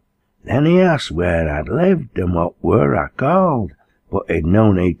heaven. Then he asked where I'd lived and what were I called, but he'd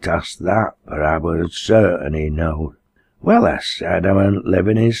no need to ask that, for I was certain he knowed. Well, I said I went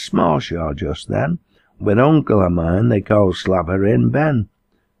living in Smallshaw just then, with uncle of mine they called Slaverin Ben.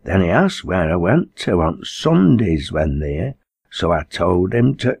 Then he asked where I went to on Sundays when there, so I told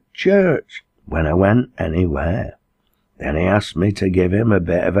him to church when I went anywhere. Then he asked me to give him a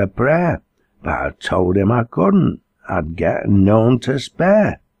bit of a prayer, but I told him I couldn't, I'd get none to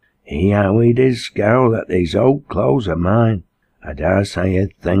spare. How he did scowl at these old clothes of mine. I dare say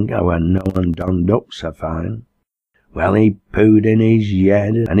he'd think I were no one donned up so fine. Well, he pooed in his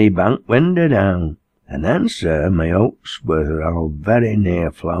head, and he banked window down, and then, sir, my hopes were all very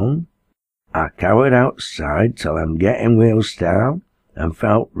near flown. I cowered outside till I'm getting real stout, and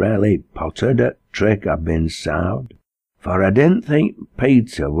felt really pottered at trick I'd been served, for I didn't think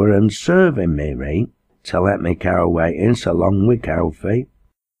Peter were serving me right to let me cow waiting so long with cow feet.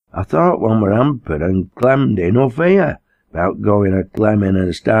 I thought one were hampered and clemmed enough here, about going a clemming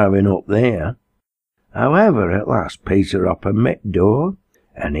and starving up there. However, at last Peter opened my door,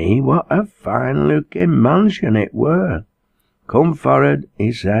 and what a fine-looking mansion it were. "Come for'ard,"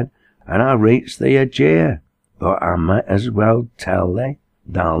 he said, "and I'll reach thee a cheer, but I might as well tell thee,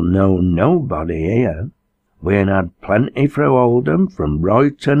 thou'll know nobody here. We'n had plenty fro Oldham, from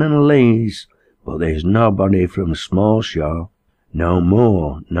Royton and Lees, but there's nobody from Smallshaw, no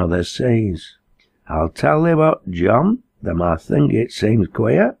more nor the seas. I'll tell thee what, John, though I think it seems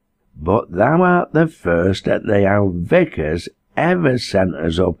queer, but thou art the first that they our vicars ever sent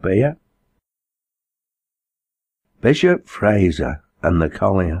us up here." Bishop Fraser and the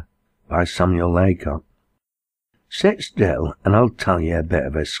Collier by Samuel Laycock. Sit still and I'll tell you a bit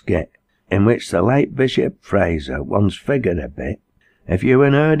of a skit, in which the late Bishop Fraser once figured a bit. If you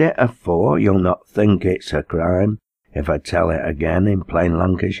ain't heard it afore, you'll not think it's a crime, if I tell it again in plain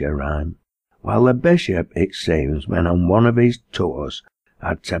Lancashire rhyme. Well, the bishop, it seems, when on one of his tours,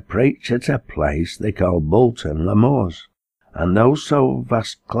 had to preach at a place they call Bolton le Moors, and though so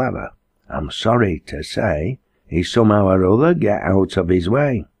vast clever, I'm sorry to say, he somehow or other get out of his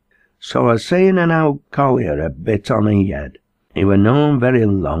way. So I seen an old collier a bit on he head. He were known very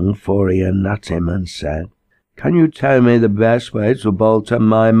long, for he and at him and said, "Can you tell me the best way to Bolton,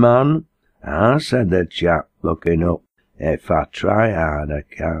 my man?" "Ah," said the chap, looking up, "if I try hard I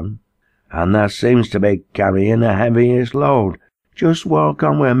can. And that seems to be carrying the heaviest load. Just walk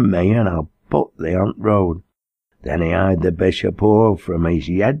on with me and I'll put thee on the road." Then he eyed the bishop all from his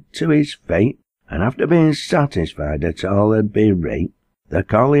head to his feet, and after being satisfied that all had been right, the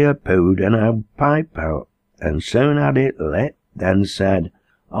collier pooed an old pipe out, and soon had it lit, then said,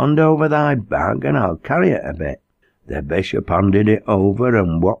 "Hand over thy bag and I'll carry it a bit." The bishop handed it over,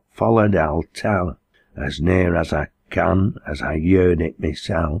 and what followed I'll tell, as near as I can, as I heard it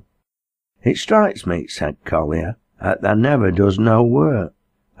myself. "It strikes me," said Collier, "that there never does no work.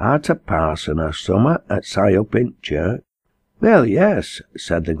 Art a parson or summat at high up in church?" "Well, yes,"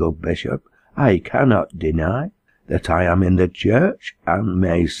 said the good bishop, "I cannot deny that I am in the church, and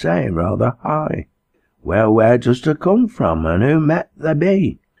may say rather high." "Well, where does thou come from, and who met thee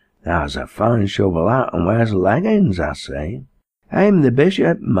be? Thou's a fine shovel hat and wears leggings, I see." "I'm the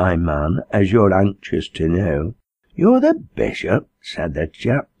bishop, my man, as you're anxious to know. "You're the bishop?" said the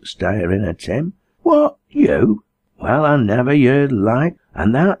chap, staring at him. "What, you? Well, I never heard like,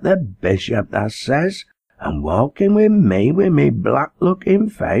 and that the bishop, that says, and walking with me black-looking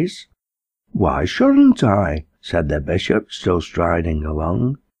face?" "Why shouldn't I?" said the bishop, still striding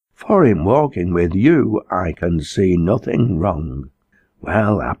along. "For in walking with you I can see nothing wrong."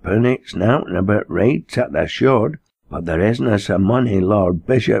 "Well, happen it's nowt but reet that there should, but there isna so mony Lord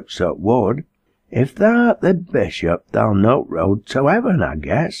Bishops that would. If thou'rt the bishop, thou'll no road to heaven, I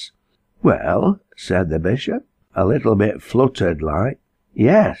guess." "Well," said the bishop, a little bit fluttered like,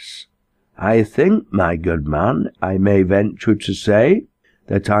 "yes, I think, my good man, I may venture to say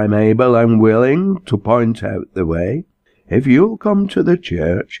that I'm able and willing to point out the way. If you'll come to the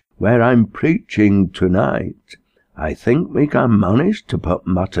church where I'm preaching tonight, I think we can manage to put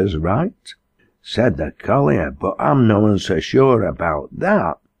matters right." Said the collier, "But I'm noan so sure about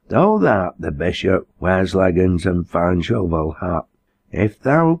that, though that the bishop wears leggings and fine shovel hat. If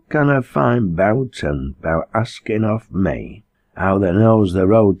thou canna find boughten 'bout asking off me how thou knows the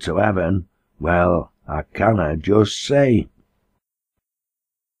road to heaven, well, I canna just say."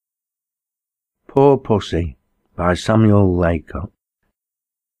 Poor Pussy, by Samuel Laycock.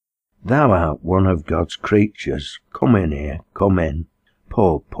 Thou art one of God's creatures, come in here, come in.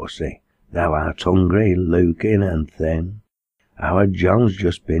 Poor Pussy, thou art hungry, looking and thin. Our John's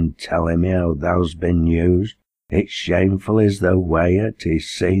just been telling me how thou's been used. It's shameful is the way that he's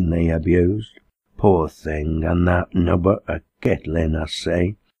seen thee abused. Poor thing, and that nubbut a kittling, I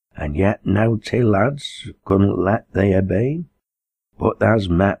say, and yet naughty lads couldn't let thee a be. But thou's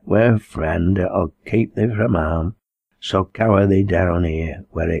met wi' a friend that'll keep thee from harm, so cower thee down here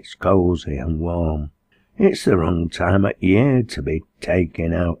where it's cosy and warm. It's the wrong time of year to be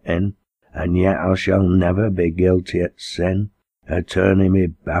taking out in, and yet I shall never be guilty at sin, of turning me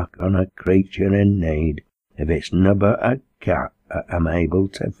back on a creature in need, if it's nubbut a cat that I'm able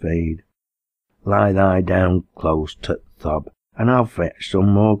to feed. Lie thy down close to th' thob, and I'll fetch some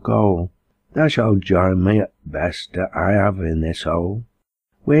more coal. Thou shalt join me at best that I have in this hole.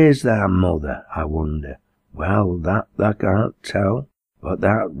 Where's thy mother, I wonder? Well, that thou can't tell, but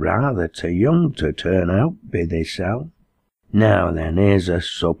thou'rt rather too young to turn out by thyself. Now then, here's a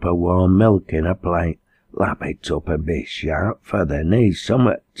sup of warm milk in a plate. Lap it up and be sharp, for there needs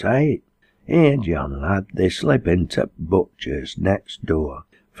summat to eat. Here, John, lad, thee slip into butcher's next door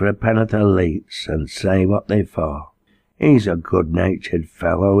for a pen'orth of leeks, and say what they're for. He's a good-natured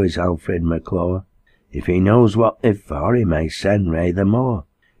fellow, is Alfred McClure. If he knows what they're for, he may send rather more.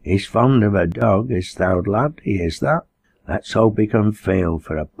 He's fond of a dog, is thou, lad, he is that. Let's hope he can feel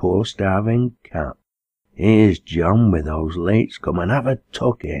for a poor starving cat. Here's John with those leeks, come and have a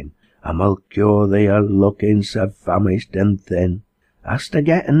tuck in, and we'll cure thee of looking so famished and thin. As to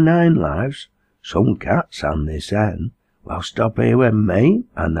getting 9 lives, some cats and this hen, well, stop here with me,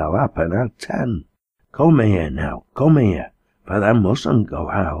 and they'll happen have 10. Come here now, come here, for thou mustn't go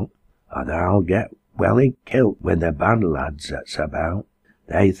out, or thou'll get welly kilt with the bad lads that's about.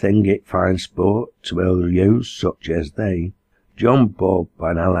 They think it fine sport to ill use such as thee. Jump up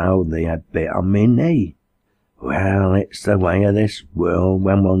and allow thee a bit on me knee. Well, it's the way of this world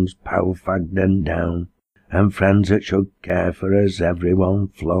when one's pow-fagged and down, and friends that should care for us everyone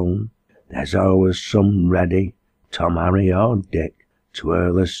flown. There's always some ready, Tom, Harry or Dick, to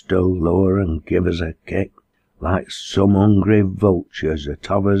hurl us still lower and give us a kick, like some hungry vultures that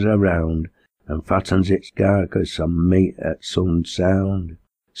hovers around and fattens its carcass on meat at some sound.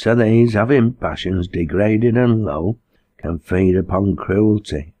 So these, having passions degraded and low, can feed upon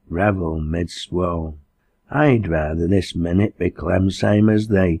cruelty, revel midst woe. I'd rather this minute be clem same as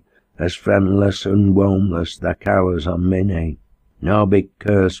they, as friendless and womeless the cowers on me knee, nor be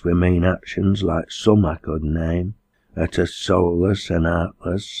cursed with mean actions like some I could name, that are soulless and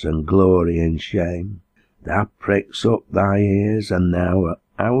heartless and glory in shame. Thou pricks up thy ears and thou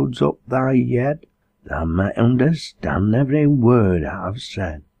holds up thy head. Thou may understand every word I've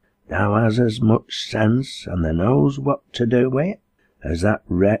said. Thou has as much sense, and thou knows what to do with, as that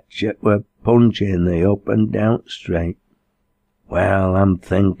wretch that were punching thee up and down straight. Well, I'm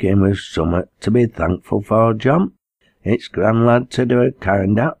thinking we've summat to be thankful for, John. It's grand lad to do a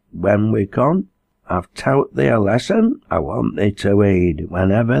kind act when we con. I've taught thee a lesson I want thee to heed.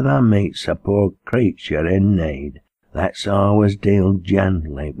 Whenever thou meets a poor creature in need, let's always deal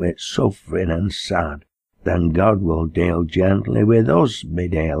gently with suffering and sad. Then God will deal gently with us, me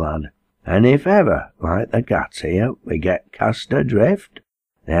dear lad. And if ever, like the cat here, we get cast adrift,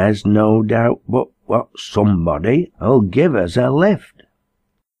 there's no doubt but what somebody'll give us a lift.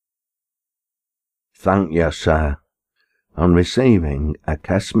 Thank you, sir. On receiving a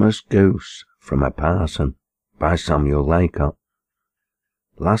Christmas goose from a parson, by Samuel Laycock.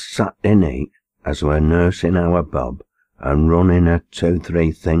 Last Saturday night, as we're nursing our Bob and running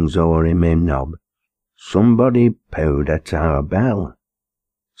 2-3 things o'er him in knob, somebody pooed at our bell.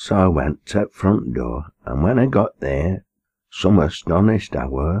 So I went to the front door, and when I got there, some astonished I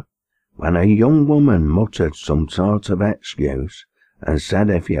were, when a young woman muttered some sort of excuse, and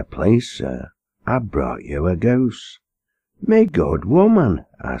said, "If you please, sir, I've brought you a goose." "Me good woman,"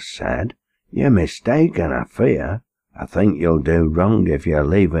 I said, "you're mistaken, I fear. I think you'll do wrong if you're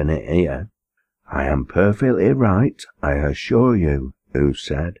leaving it here." "I am perfectly right, I assure you," who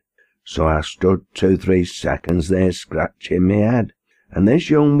said. So I stood 2-3 seconds there scratching me head, and this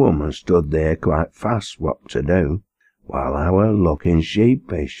young woman stood there quite fast what to do, while I were looking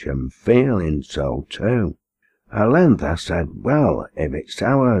sheepish and feeling so too. At length I said, "Well, if it's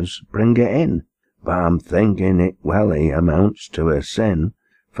ours, bring it in, but I'm thinking it welly amounts to a sin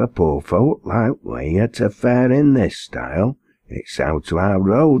for poor folk like we to fare in this style. It's out to our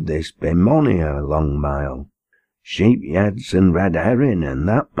road this be mony a long mile. Sheep heads and red herring and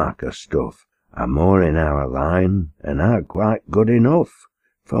that mack of stuff are more in our line, and are quite good enough,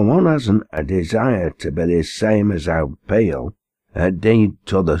 for one hasn't a desire to be the same as our Peel, a deed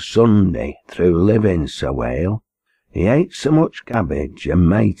t'other Sunday through living so well. He ate so much cabbage and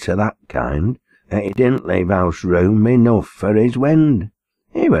mate of that kind that he didn't leave house room enough for his wind.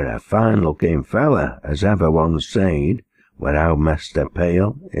 He were a fine-looking feller as ever one seed, were our Master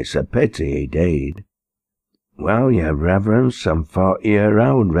Peel. It's a pity he died." "Well, your reverence, I'm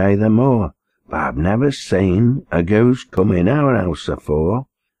 40-year-old rather more, but I've never seen a goose come in our house afore,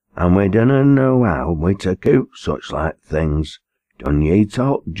 and we dunna know how we to cook such like things. Dun ye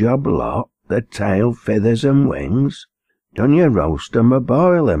talk job lot, the tail, feathers and wings? Dun ye roast 'em or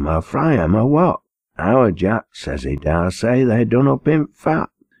boil 'em or fry 'em or what? Our Jack says he daresay they done up in fat,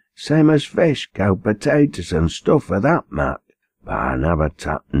 same as fish, cow potatoes and stuff of that mak, but I never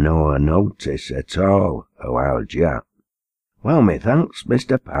tapped no notice at all o' our Jack." "Well, me thanks,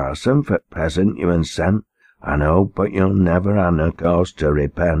 Mr. Parson, for the present you han sent, and hope but you'll never ha no cause to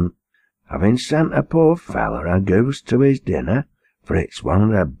repent, having sent a poor feller a goose to his dinner, for it's one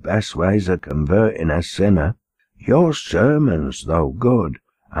of the best ways of converting a sinner. Your sermons, though good,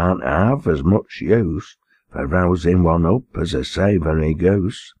 aren't half as much use for rousing one up as a savoury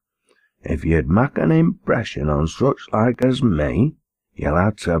goose. If you'd mak an impression on such like as me, you'll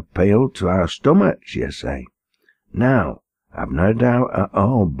have to appeal to our stomachs, you say. Now, I've no doubt at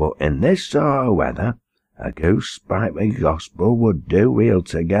all but in this sort of weather, a goose spiked with gospel would do weel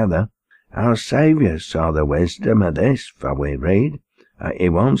together. Our Saviour saw the wisdom of this, for we read that he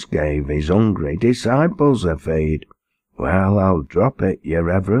once gave his hungry disciples a feed. Well, I'll drop it, your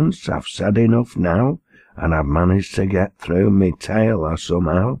reverence. I've said enough now, and I've managed to get through me tale or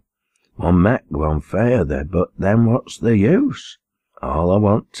somehow. One might go on further, but then what's the use? All I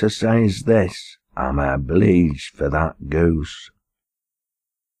want to say is this: I'm obleeged for that goose."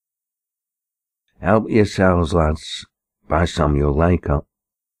 Help yourselves, lads, by Samuel Laycock.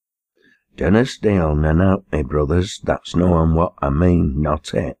 Dunna steal none out, me brothers, that's knowin' what I mean,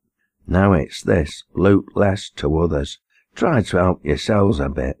 not it. Now it's this: loot less to others, try to help yourselves a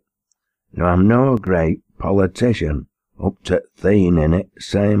bit. Now I'm no great politician, up to theen in it,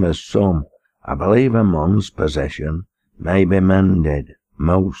 same as some. I believe a mon's position may be mended,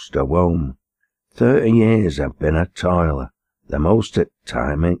 most a won't. 30 years I've been a toiler, the most at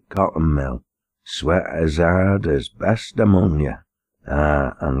time in cotton mill, sweat as hard as best among you.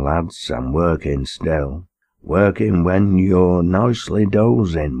 And lads, I'm working still, working when you're nicely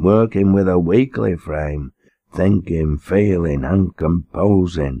dozing, working with a weekly frame, thinking, feeling and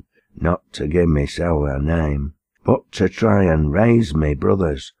composing, not to give myself a name, but to try and raise me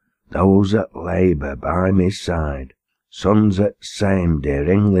brothers, those that labour by me side, sons at same dear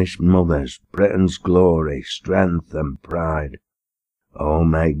English mothers, Britain's glory, strength and pride. Oh,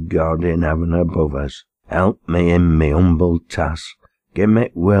 may God in heaven above us help me in me humble task, give me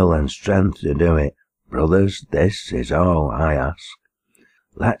will and strength to do it. Brothers, this is all I ask.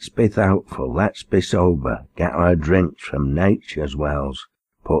 Let's be thoughtful, let's be sober, get our drinks from nature's wells,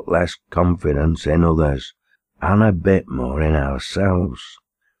 put less confidence in others, and a bit more in ourselves.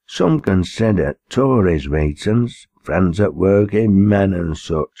 Some consider Tories reasons, friends at working men and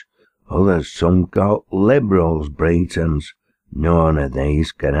such, others some call Liberals Bretons. None of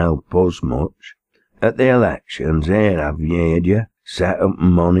these can help us much. At the elections here I've heard you set up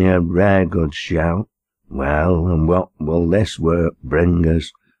money a rare good shout. Well, and what will this work bring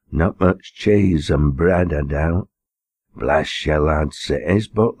us? Not much cheese and bread, I doubt. Bless you, lads, it is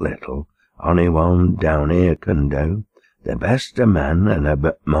but little, ony one down here can do. The best of men and a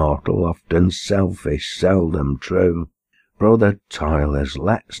bit mortal, often selfish, seldom true. Brother toilers,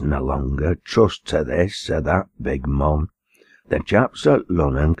 let's no longer trust to this or that big mon. The chaps at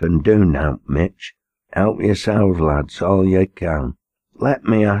Lunnon can do nowt, Mitch. Help yourselves, lads, all you can. Let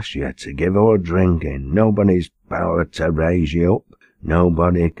me ask you to give o'er drinking. Nobody's power to raise you up.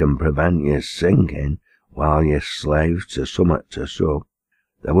 Nobody can prevent you sinking while you're slaves to summat to sup.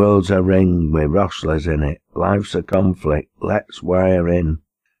 The world's a ring with rustlers in it. Life's a conflict. Let's wire in.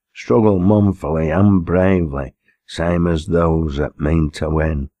 Struggle manfully and bravely, same as those that mean to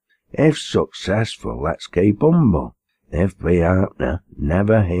win. If successful, let's keep humble. If we aren't,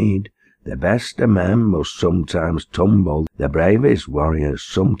 never heed. The best of men must sometimes tumble. The bravest warriors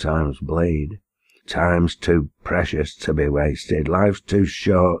sometimes bleed. Time's too precious to be wasted. Life's too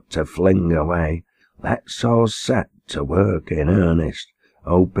short to fling away. Let's all set to work in earnest,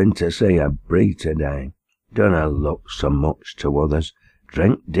 hoping to see a brighter day. Dunna look so much to others.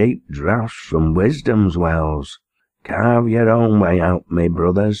 Drink deep draughts from wisdom's wells. Carve your own way out, me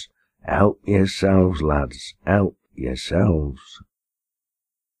brothers. Help yourselves, lads, help yourselves.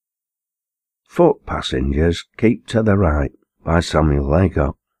 Foot passengers, keep to the right, by Samuel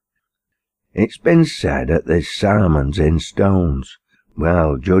Laycock. It's been said that there's sermons in stones.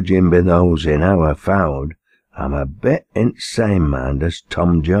 Well, judging by those in our fowd, I'm a bit in same mind as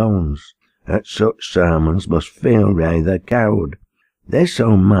Tom Jones. At such sermons must feel rather cowed. This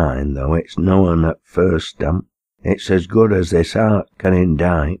o' mine, though it's known at first stamp, it's as good as this heart can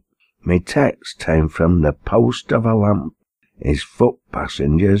indict. Me text came from the post of a lamp. His foot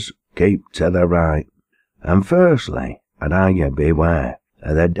passengers, keep to the right. And firstly, I'd ha' you beware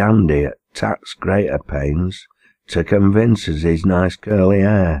of the dandy at takes greater pains to convince us his nice curly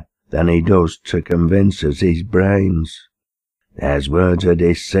hair than he does to convince us his brains. There's words of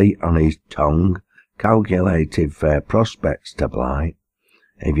deceit on his tongue, calculated fair prospects to blight.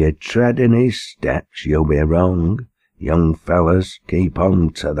 If you tread in his steps, you'll be wrong. Young fellas, keep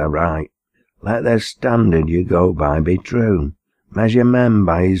on to the right. Let the standard you go by be true. Measure men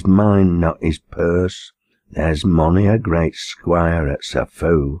by his mind, not his purse. There's mony a great squire at's a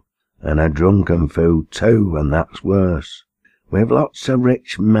fool, and a drunken fool too, and that's worse. We've lots of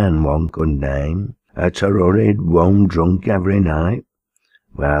rich men one could name, at a hurried wome drunk every night.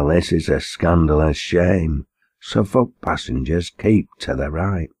 Well, this is a scandalous shame, so foot passengers, keep to the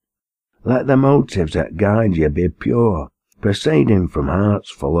right. Let the motives that guide you be pure, proceeding from hearts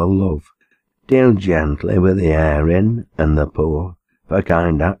full of love. Deal gently with the erring and the poor, for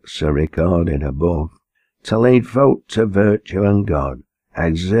kind acts are recorded above. To lead folk to virtue and God,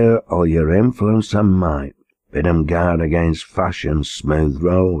 exert all your influence and might. Bid 'em guard against fashion's smooth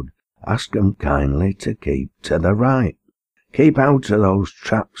road. Ask 'em kindly to keep to the right. Keep out of those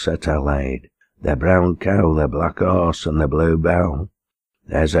traps that are laid, the brown cow, the black horse, and the blue bell.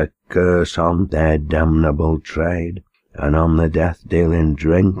 There's a curse on their damnable trade, and on the death-dealing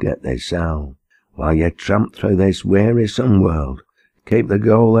drink that they sell. While you tramp through this wearisome world, keep the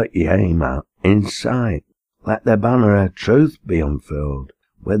goal that you aim at in sight. Let the banner of truth be unfurled,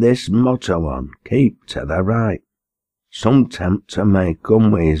 with this motto on, keep to the right. Some tempter may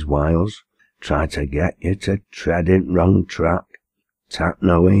come with his wiles, try to get you to tread in wrong track. Tak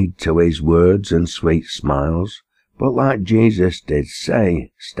no heed to his words and sweet smiles, but like Jesus did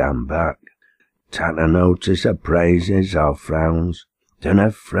say, stand back. Tak no notice of praises or frowns.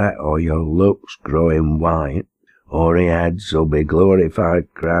 Dunna fret o'er your looks growing white. Hoary heads'll be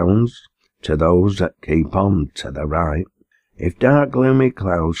glorified crowns to those that keep on to the right. If dark gloomy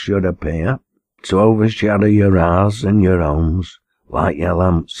clouds should appear to overshadow your hours and your homes, light your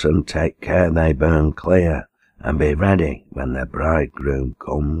lamps and take care they burn clear, and be ready when the bridegroom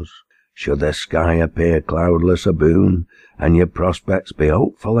comes. Should the sky appear cloudless aboon, and your prospects be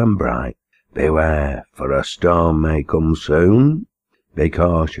hopeful and bright, beware, for a storm may come soon. Be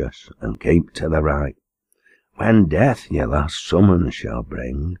cautious and keep to the right. When death your last summons shall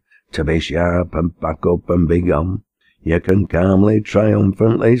bring, to be sharp and pack up and be gone, you can calmly,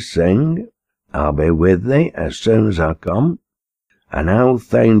 triumphantly sing, I'll be with thee as soon as I come. And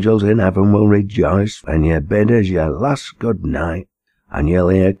health angels in heaven will rejoice when you bid us your last good night, and you'll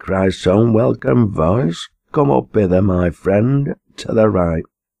hear Christ's own welcome voice, come up hither, my friend, to the right.